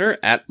on Twitter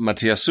at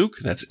Matthias Suck.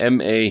 That's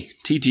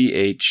MATTHIASSUUCK,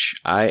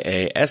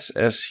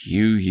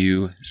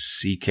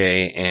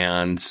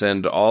 and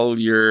send all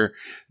your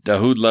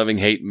Dahoud-loving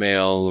hate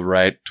mail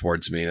right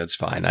towards me. That's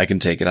fine. I can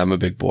take it. I'm a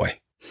big boy.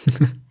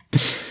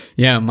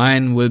 Yeah,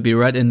 mine will be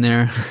right in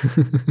there.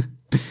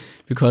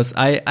 Because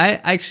I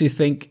actually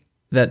think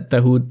that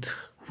Dahoud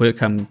will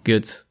come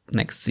good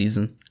next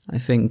season. I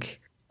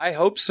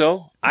hope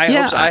so. I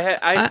hope so.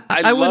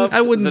 I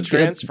loved the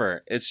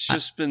transfer. It's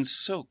just been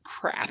so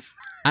crap.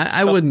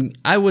 I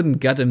wouldn't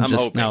gut him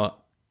just now.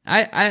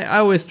 I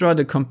always draw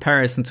the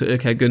comparison to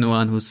Ilkay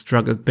Gündoğan, who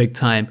struggled big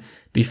time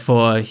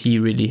before he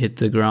really hit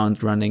the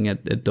ground running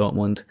at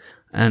Dortmund.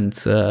 And,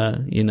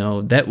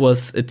 that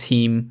was a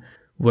team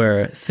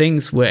where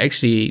things were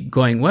actually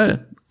going well,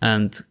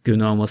 and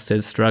Gündoğan was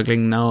still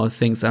struggling. Now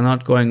things are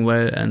not going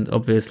well, and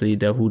obviously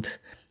Dahoud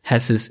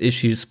has his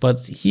issues, but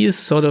he is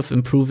sort of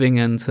improving,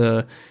 and,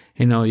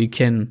 you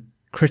can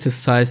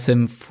criticize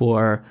him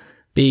for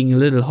being a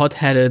little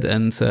hot-headed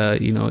and,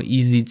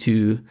 easy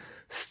to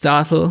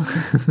startle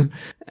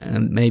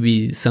and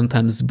maybe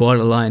sometimes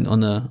borderline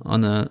on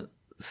a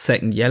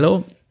second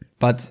yellow,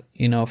 but,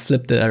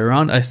 flipped it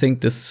around. I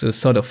think this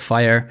sort of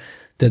fire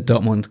that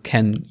Dortmund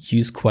can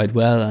use quite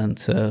well,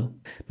 and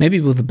maybe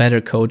with a better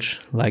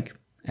coach, like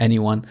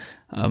anyone,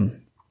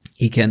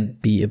 he can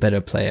be a better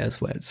player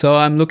as well. So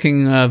I'm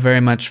looking very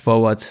much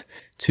forward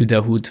to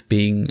Dahoud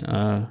being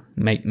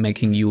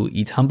making you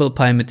eat humble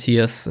pie,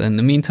 Matthias. In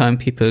the meantime,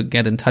 people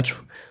get in touch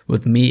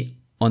with me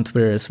on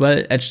Twitter as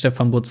well, at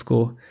Stefan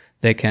Butzko.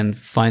 They can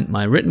find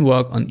my written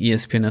work on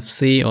ESPN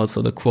FC.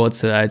 Also, the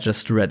quotes that I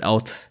just read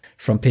out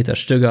from Peter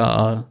Stöger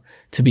are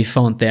to be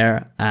found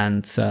there.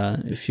 And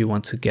if you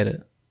want to get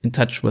in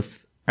touch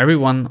with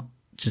everyone,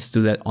 just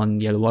do that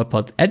on Yellow Wall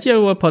Pod. At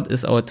Yellow Wall Pod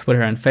is our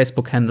Twitter and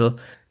Facebook handle.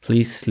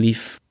 Please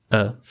leave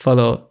a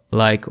follow,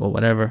 like, or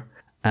whatever.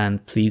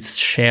 And please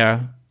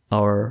share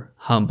our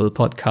humble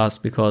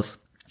podcast, because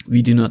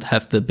we do not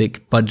have the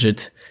big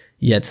budget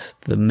yet,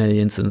 the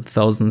millions and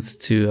thousands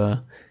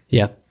to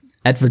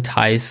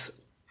advertise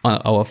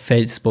on our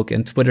Facebook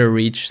and Twitter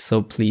reach.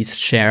 So please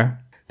share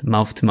the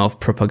mouth-to-mouth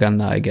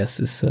propaganda, I guess,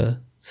 is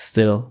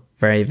still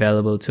very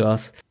valuable to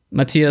us.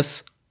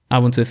 Matthias, I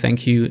want to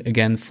thank you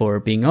again for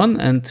being on,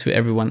 and to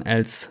everyone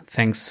else,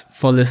 thanks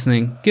for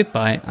listening.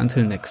 Goodbye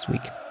until next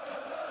week.